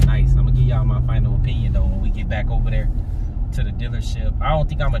definitely nice. I'm gonna give y'all my final opinion though when we get back over there to the dealership. I don't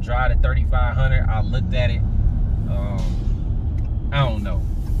think I'm gonna drive the 3500. I looked at it. I don't know.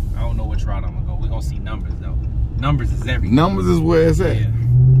 I don't know which route I'm gonna go. We're gonna see numbers though. Numbers is everything. Numbers is where it's at. Yeah.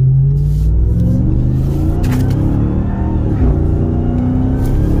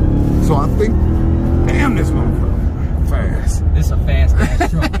 So I think, damn, this motherfucker fast. This a fast ass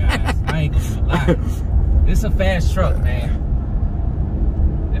truck, guys. I ain't gonna lie. This a fast truck, man.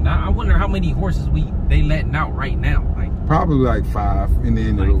 And I wonder how many horses they letting out right now. Like Probably like 5 in the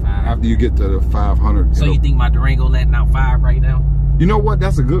end Like of the, 5. after you get to the 500. So you think my Durango letting out 5 right now? You know what?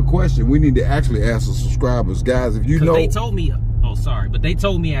 That's a good question. We need to actually ask the subscribers, guys. If you know, They told me. Oh, Oh, sorry, but they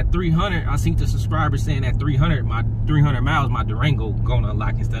told me at 300. I seen the subscribers saying at 300 miles, my Durango gonna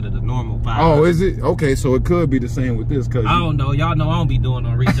unlock instead of the normal 500. Oh, is it? Okay, so it could be the same with this. Cause I don't know. Y'all know I don't be doing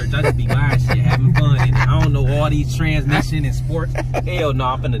no research. I just be buying shit, having fun. And I don't know all these transmission and sports. Hell no,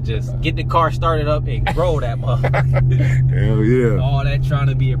 I'm finna just get the car started up and grow that motherfucker. Hell yeah. All that trying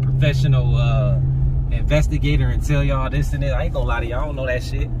to be a professional investigator and tell y'all this and that. I ain't gonna lie to y'all, I don't know that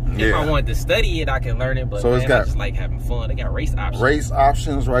shit. Yeah. If I wanted to study it, I can learn it, but so man, it's got I just like having fun. They got race options. Race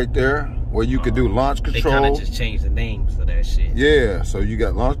options right there where you could do launch control. They kind of just changed the names of that shit. Yeah, so you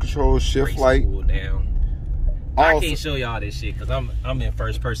got launch control, shift race light. Down. I can't show y'all this shit because I'm in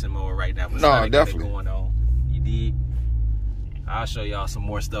first person mode right now. No, definitely. Going on. You dig? I'll show y'all some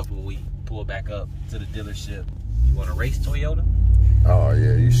more stuff when we pull back up to the dealership. You want to race Toyota? Oh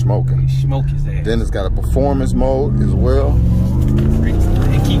yeah, you smoking. Smoke his ass. Then it's got a performance mode as well.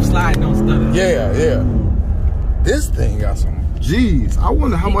 It keeps sliding on stuff. Yeah, yeah. This thing got some G's. I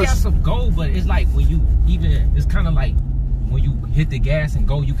wonder how much. It got some gold, but it's like when you it's kind of like when you hit the gas and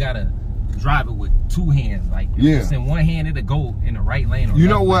go, you gotta drive it with two hands. Like if it's in one hand, it'll go in the right lane. Or you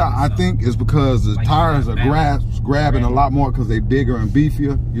know what? I think it's because the like tires are grabbing a lot more because they bigger and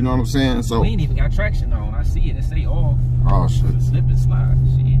beefier. You know what I'm saying? So we ain't even got traction on. I see it. It say off. Oh shit. Slip and slide.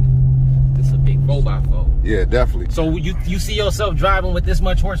 Shit. It's a big 4x4. Yeah, definitely. So you see yourself driving with this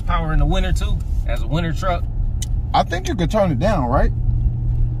much horsepower in the winter too, as a winter truck? I think you could turn it down, right?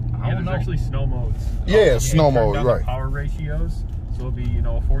 Yeah, there's actually snow modes. Yeah, snow mode, right. Power ratios. So it'll be, you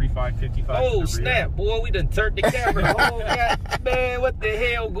know, 45, 55. Oh, snap, boy, we done turned the camera. Oh, God, man, what the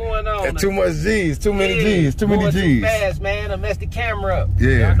hell going on? Too much G's, too many G's, too many G's. Too fast, man. I messed the camera up.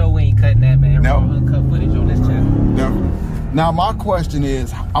 Yeah. Y'all know we ain't cutting that, man. No. We're gonna cut footage on this channel. Definitely. Now, my question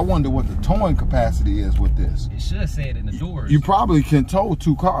is, I wonder what the towing capacity is with this. It should have said in the doors. You probably can tow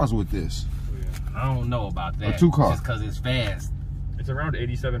 2 cars with this. I don't know about that. Or 2 cars. Just because it's fast. It's around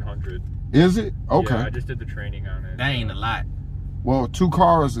 8,700. Is it? Okay. Yeah, I just did the training on it. That ain't a lot. Well, 2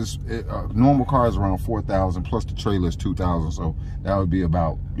 cars is normal car is around 4,000 plus the trailer is 2,000, so that would be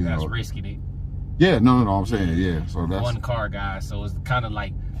about That's risking it. Yeah, no, I'm saying yeah. So that's 1 car, guys. So it's kind of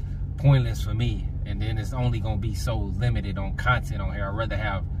like pointless for me, and then it's only gonna be so limited on content on here. I'd rather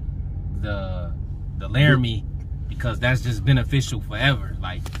have the Laramie because that's just beneficial forever.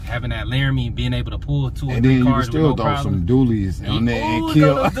 Like having that Laramie and being able to pull 2 or 3 cars with no problem. And then you can still throw some dualies on there and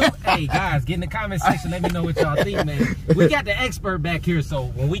kill. Hey guys, get in the comment section. Let me know what y'all think, man. We got the expert back here, so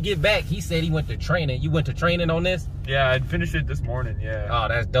when we get back, he said he went to training. You went to training on this? Yeah, I finished it this morning. Yeah. Oh,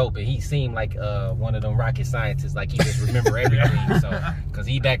 that's dope. And he seemed like one of them rocket scientists, like he just remember everything. So, cause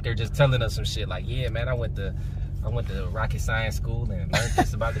he back there just telling us some shit. Like, yeah, man, I went to rocket science school and learned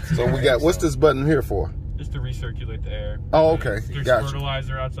this about the TR. So we got what's this button here for? Just to recirculate the air. Oh, okay. There's Gotcha.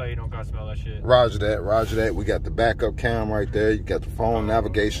 fertilizer outside. You don't gotta smell that shit. Roger that. Roger that. We got the backup cam right there. You got the phone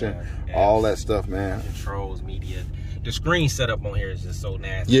navigation, all that stuff, man. Controls, media. The screen setup on here is just so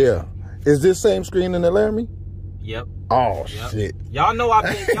nasty. Yeah. Is this same screen in the Laramie? Yep. Oh shit. Y'all know I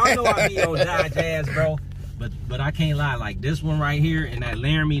be on Dodge ass, bro. But I can't lie. Like this one right here and that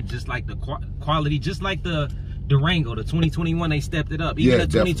Laramie, just like the quality, just like the Durango, the 2021, they stepped it up. Even the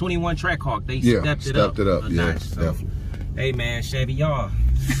 2021 Trackhawk, they stepped it up. Yeah, so, definitely. Hey man, Chevy, y'all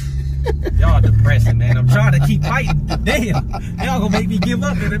depressing, man. I'm trying to keep fighting. Damn, y'all gonna make me give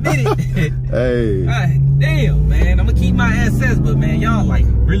up in a minute. Hey. Damn, man. I'm gonna keep my SS, but man, y'all like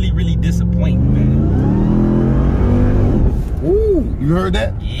really, really disappointing, man. Ooh, you heard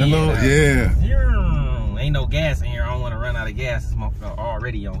that? Yeah. Ain't no gas in here. I don't want to run out of gas. This motherfucker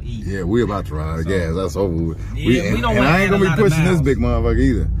already on E. Yeah, we about to run out of gas. That's over with. Yeah, we don't want to I ain't gonna be pushing this big motherfucker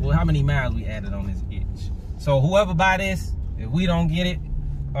either. Well, how many miles we added on this bitch? So whoever buy this, if we don't get it,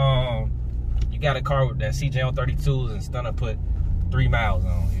 you got a car with that CJ on 32s and Stunner put 3 miles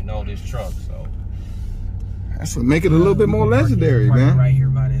on. You know this truck, so that's what make it a little bit more legendary, man. Right here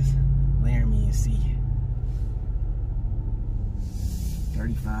by this Laramie and C.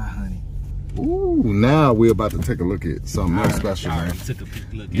 3,500. Ooh, now we're about to take a look at something else special, man. Took a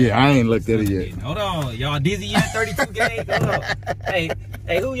look at I ain't looked at it yet. Hold on, y'all dizzy yet? 32 gang? Hold on. Hey,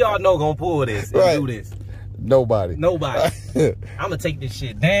 who y'all know gonna pull this and do this? Nobody. I'm gonna take this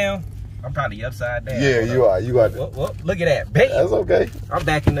shit down. I'm probably upside down. Yeah, you are. You are. Well, look at that. Bam. That's okay. I'm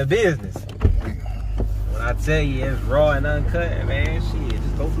back in the business. When I tell you it's raw and uncut, man, shit,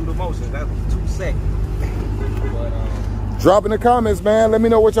 just go through the motions. That was 2 seconds. But drop in the comments, man. Let me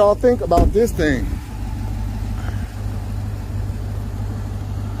know what y'all think about this thing.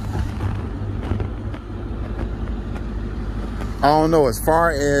 I don't know, as far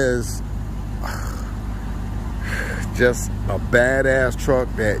as just a badass truck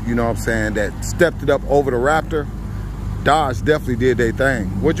that, you know what I'm saying, that stepped it up over the Raptor. Dodge definitely did their thing.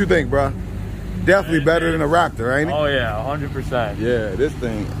 What you think, bro? Definitely better than a Raptor, ain't it? Oh yeah, 100%. Yeah, this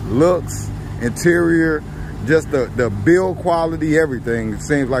thing looks, interior, just the build quality, everything. It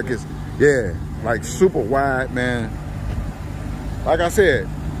seems like it's, yeah, like super wide, man. Like I said,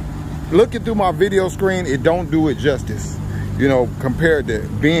 looking through my video screen, it don't do it justice. You know, compared to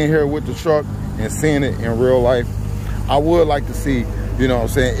being here with the truck and seeing it in real life. I would like to see, you know what I'm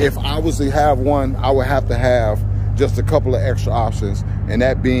saying, if I was to have one, I would have to have just a couple of extra options, and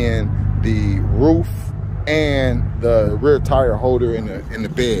that being the roof and the rear tire holder in the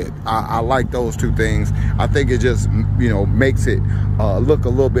bed. I like those two things. I think it just, you know, makes it look a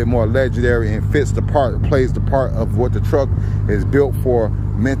little bit more legendary and fits the part, plays the part of what the truck is built for,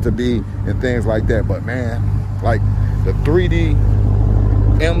 meant to be, and things like that. But man, like the 3D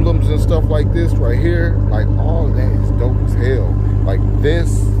emblems and stuff like this right here, like all of that is dope as hell. Like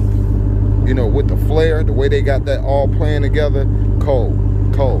this, you know, with the flare, the way they got that all playing together, cold.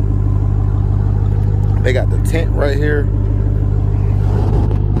 They got the tent right here.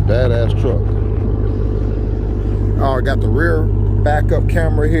 Badass truck. Oh, I got the rear backup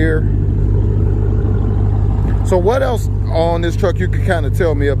camera here. So what else on this truck you could kind of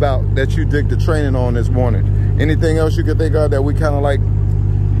tell me about that you did the training on this morning? Anything else you could think of that we kind of like?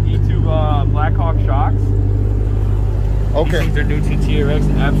 E2 Blackhawk shocks. Okay. These are new to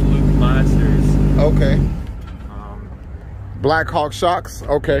TRX, absolute monsters. Okay. Blackhawk shocks.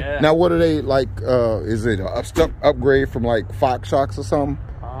 Okay. Yeah. Now, what are they like? Is it a upgrade from like Fox shocks or something?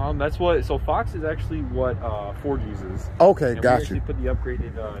 That's what. So Fox is actually what Ford uses. Okay, and got we actually you. put the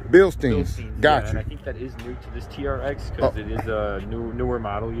upgraded Bilsteins. Got you. And I think that is new to this TRX because it is a newer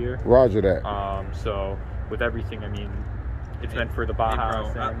model year. Roger that. So with everything, I mean, it's meant for the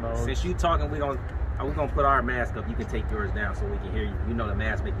Baja mode. Since you talking, we're gonna put our mask up. You can take yours down so we can hear you. You know the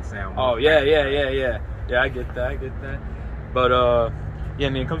mask making sound. Oh yeah. I get that. But yeah, I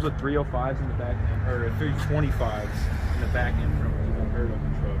mean, it comes with 305s in the back end, or 325s in the back end from even heard of the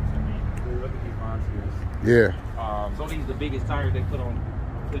trucks. I mean, they're really monsters. Yeah. So these the biggest tires they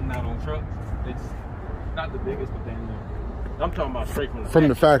putting out on trucks. It's not the biggest, but then I'm talking about straight from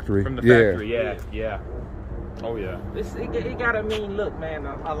the factory. From the factory, yeah. Oh yeah. It got a mean look, man.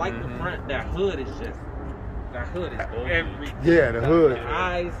 I like the front. That hood is everything. Yeah, the hood. The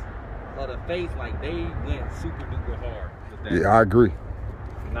eyes of the face, like they went super duper hard. Yeah, I agree.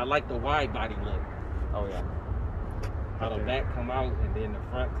 And I like the wide body look. Oh yeah. How the back come out and then the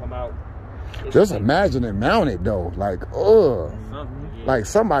front come out. Just imagine it mounted though, like like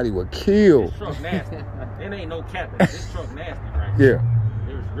somebody would kill. This truck nasty. It ain't no capping. This truck nasty, right? Yeah.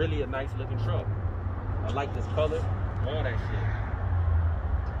 It was really a nice looking truck. I like this color, all that shit.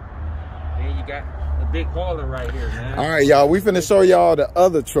 Then you got the big hauler right here, man. All right, y'all. We finna show y'all the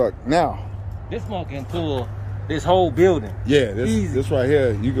other truck now. This one can pull this whole building. Yeah, this right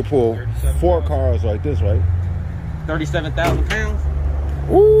here, you can pull 4 cars like this, right? 37,000 pounds.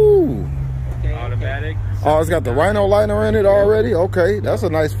 Ooh. Okay, automatic. Oh, it's got the Rhino liner in it already. Okay, that's a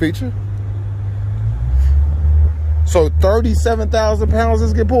nice feature. So 37,000 pounds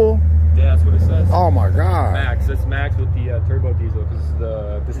this get pulled. Yeah, that's what it says. Oh my God. Max. That's max with the turbo diesel. This is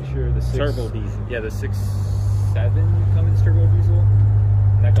the 6 turbo diesel. Yeah, the 6.7 Cummins turbo diesel.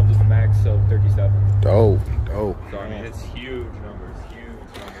 And that comes with the max of 37. Dope. So I mean, it's huge numbers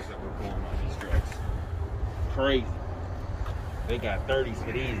that we're pulling on these trucks. Crazy. They got 30s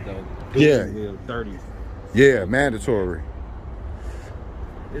for these though. Yeah. 30s. Yeah, mandatory.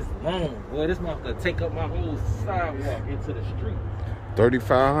 It's long, boy. This motherfucker take up my whole sidewalk into the street.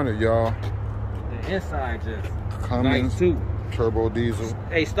 3,500, y'all. The inside just Cummins nice too. Turbo diesel.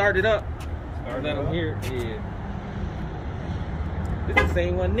 Hey, start it up. Let them hear it. Yeah. This is the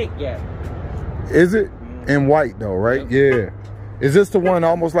same one Nick got. Is it? In white though, right? Yep. Yeah. Is this the one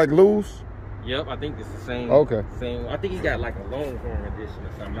almost like loose? Yep, I think it's the same. Okay. Same. I think he got like a long form edition or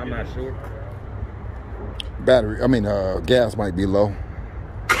something. I'm not sure. Battery, gas might be low.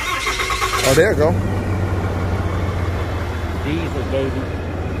 Oh, there you go. Diesel, baby.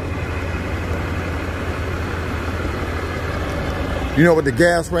 You know what the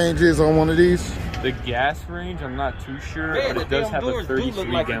gas range is on one of these? The gas range, I'm not too sure, Yeah, but it does have a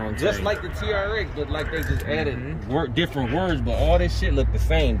 33-gallon just tank. like the TRX, look like they just added different words, but all this shit look the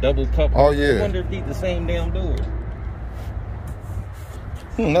same. Double cup. Oh yeah. I wonder if these the same damn doors.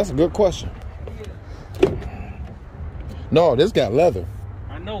 That's a good question. No, this got leather.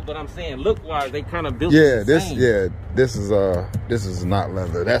 I know, but I'm saying look-wise, they kind of built. Yeah, the same. this is not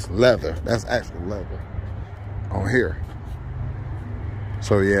leather. That's leather. That's actual leather on here.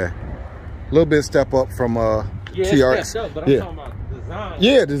 So yeah. A little bit step up from TRX. Stepped up, but I'm talking about design.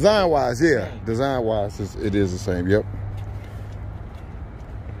 Yeah, design wise, yeah. Design wise, it is the same. Yep.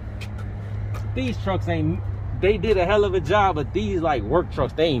 these trucks ain't, they did a hell of a job, but these like work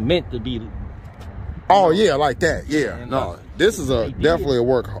trucks, they ain't meant to be. Oh yeah, like that. Yeah. No, this is definitely a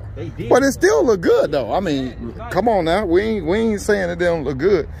work hard. But it still look good though. I mean, come on now. We ain't saying it don't look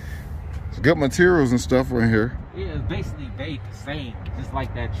good. It's good materials and stuff in here. Yeah, it's basically made the same, just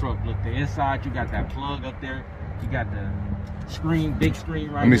like that truck. Look, the inside, you got that plug up there. You got the screen, big screen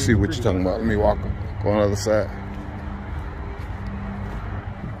right there. Let me see what you're talking about. Let me walk go on the other side.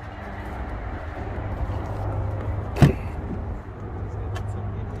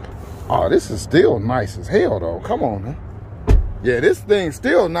 Oh, this is still nice as hell though. Come on, man. Yeah, this thing's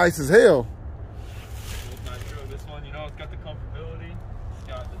still nice as hell. This one, you know, it's got the comfortability, it's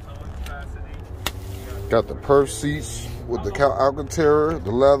got the towing capacity. Got the perf seats with the Alcantara,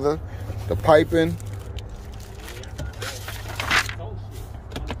 the leather, the piping.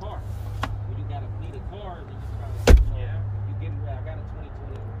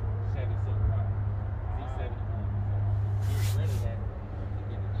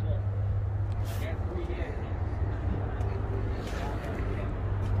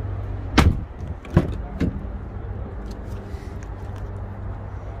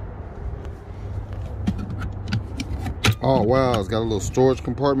 Oh wow, it's got a little storage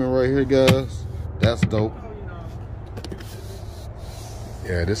compartment right here, guys. That's dope.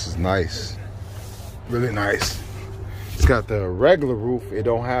 Yeah, this is nice. Really nice. It's got the regular roof. It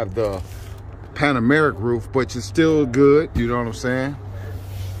don't have the panoramic roof, but it's still good. You know what I'm saying?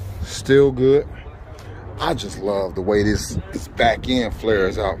 Still good. I just love the way this back end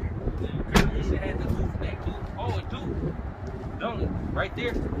flares out. Oh, it do. Don't it? Right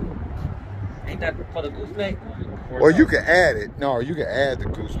there. Ain't that for the gooseneck? Or you can add it. No, you can add the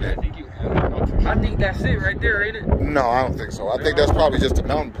gooseneck. I think that's it right there, ain't it? No, I don't think so. I think that's probably just the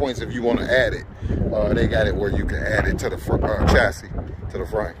mounting points if you want to add it. They got it where you can add it to the chassis, to the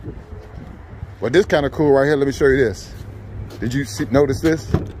front. But this kind of cool right here. Let me show you this. Did you notice this?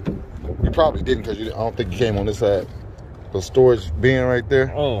 You probably didn't because I don't think you came on this side. The storage bin right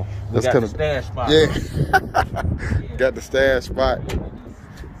there. Oh, that's kind of stash spot. Yeah. Got the stash spot.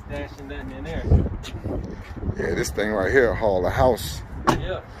 Stashing that in there. Yeah, this thing right here haul a house.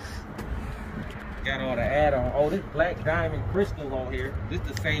 Yeah. Got all the add-on. Oh, this black diamond crystal on here. This is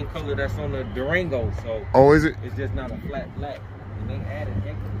the same color that's on the Durango. So. Oh, is it? It's just not a flat black. And they added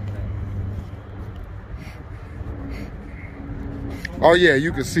extra black. Oh yeah,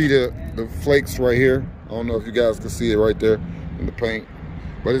 you can see the flakes right here. I don't know if you guys can see it right there in the paint,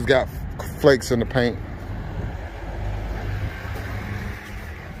 but it's got flakes in the paint.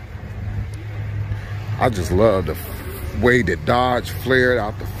 I just love the way that Dodge flared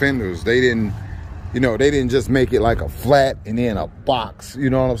out the fenders. They didn't, you know, they didn't just make it like a flat and then a box.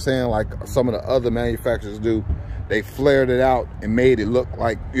 You know what I'm saying? Like some of the other manufacturers do. They flared it out and made it look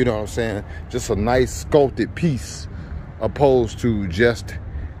like, you know what I'm saying, just a nice sculpted piece opposed to just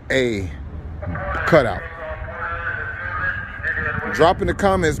a cutout. Drop in the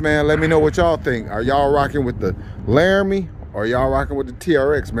comments, man. Let me know what y'all think. Are y'all rocking with the Laramie? Or y'all rocking with the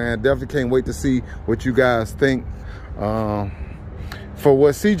TRX, man? Definitely can't wait to see what you guys think. For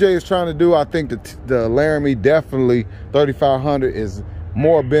what CJ is trying to do, I think the Laramie definitely 3500 is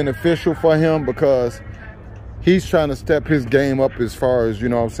more beneficial for him because he's trying to step his game up as far as, you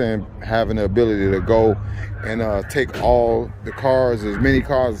know what I'm saying, having the ability to go and take all the cars, as many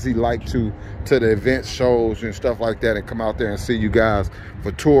cars as he like to the event shows and stuff like that and come out there and see you guys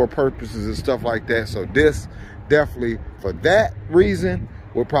for tour purposes and stuff like that. So this definitely, for that reason,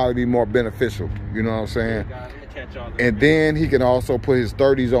 will probably be more beneficial. You know what I'm saying? And then he can also put his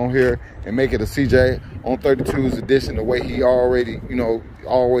 30s on here and make it a CJ on 32's edition the way he already, you know,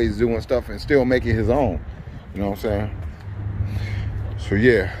 always doing stuff and still make it his own. You know what I'm saying? So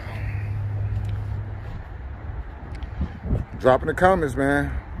yeah. Drop in the comments,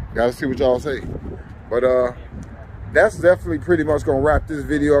 man. Gotta see what y'all say. But that's definitely pretty much gonna wrap this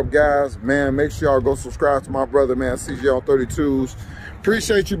video up, guys. Man, make sure y'all go subscribe to my brother, man, CJ on 32's.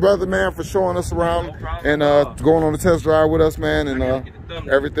 Appreciate you, brother, man, for showing us around and going on the test drive with us, man, and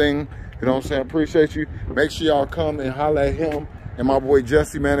everything. You know what I'm saying? Appreciate you. Make sure y'all come and holler at him and my boy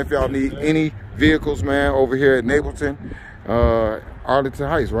Jesse, man, if y'all need any vehicles, man, over here at Napleton, Arlington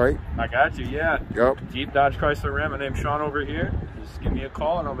Heights, right? I got you, yeah. Yep. Jeep, Dodge, Chrysler, Ram. My name's Sean over here. Just give me a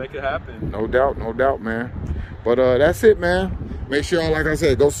call and I'll make it happen. No doubt, man. But that's it, man. Make sure y'all, like I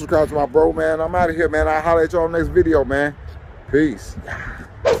said, go subscribe to my bro, man. I'm out of here, man. I'll holler at y'all next video, man. Peace.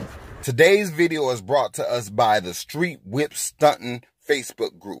 Today's video is brought to us by the Street Whip Stuntin'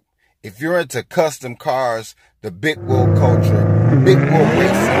 Facebook group. If you're into custom cars, the big wheel culture, big wheel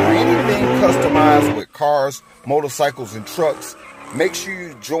racing, or anything customized with cars, motorcycles, and trucks, Make sure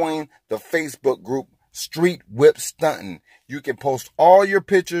you join the Facebook group Street Whip Stuntin'. You can post all your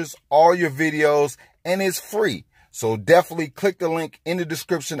pictures, all your videos, and it's free. So definitely click the link in the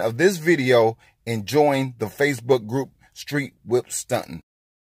description of this video and join the Facebook group Street Whip Stuntin'.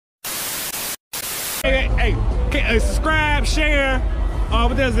 Hey, subscribe, share.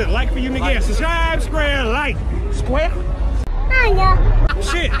 What does it? Like for you niggas? Yeah, subscribe, square, like. Square?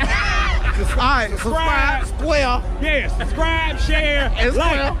 Shit. Alright, subscribe, square. Yeah, subscribe, share, and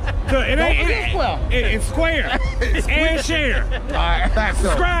like. Square. It's square. And share. Alright,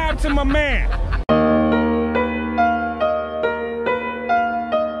 subscribe to my man.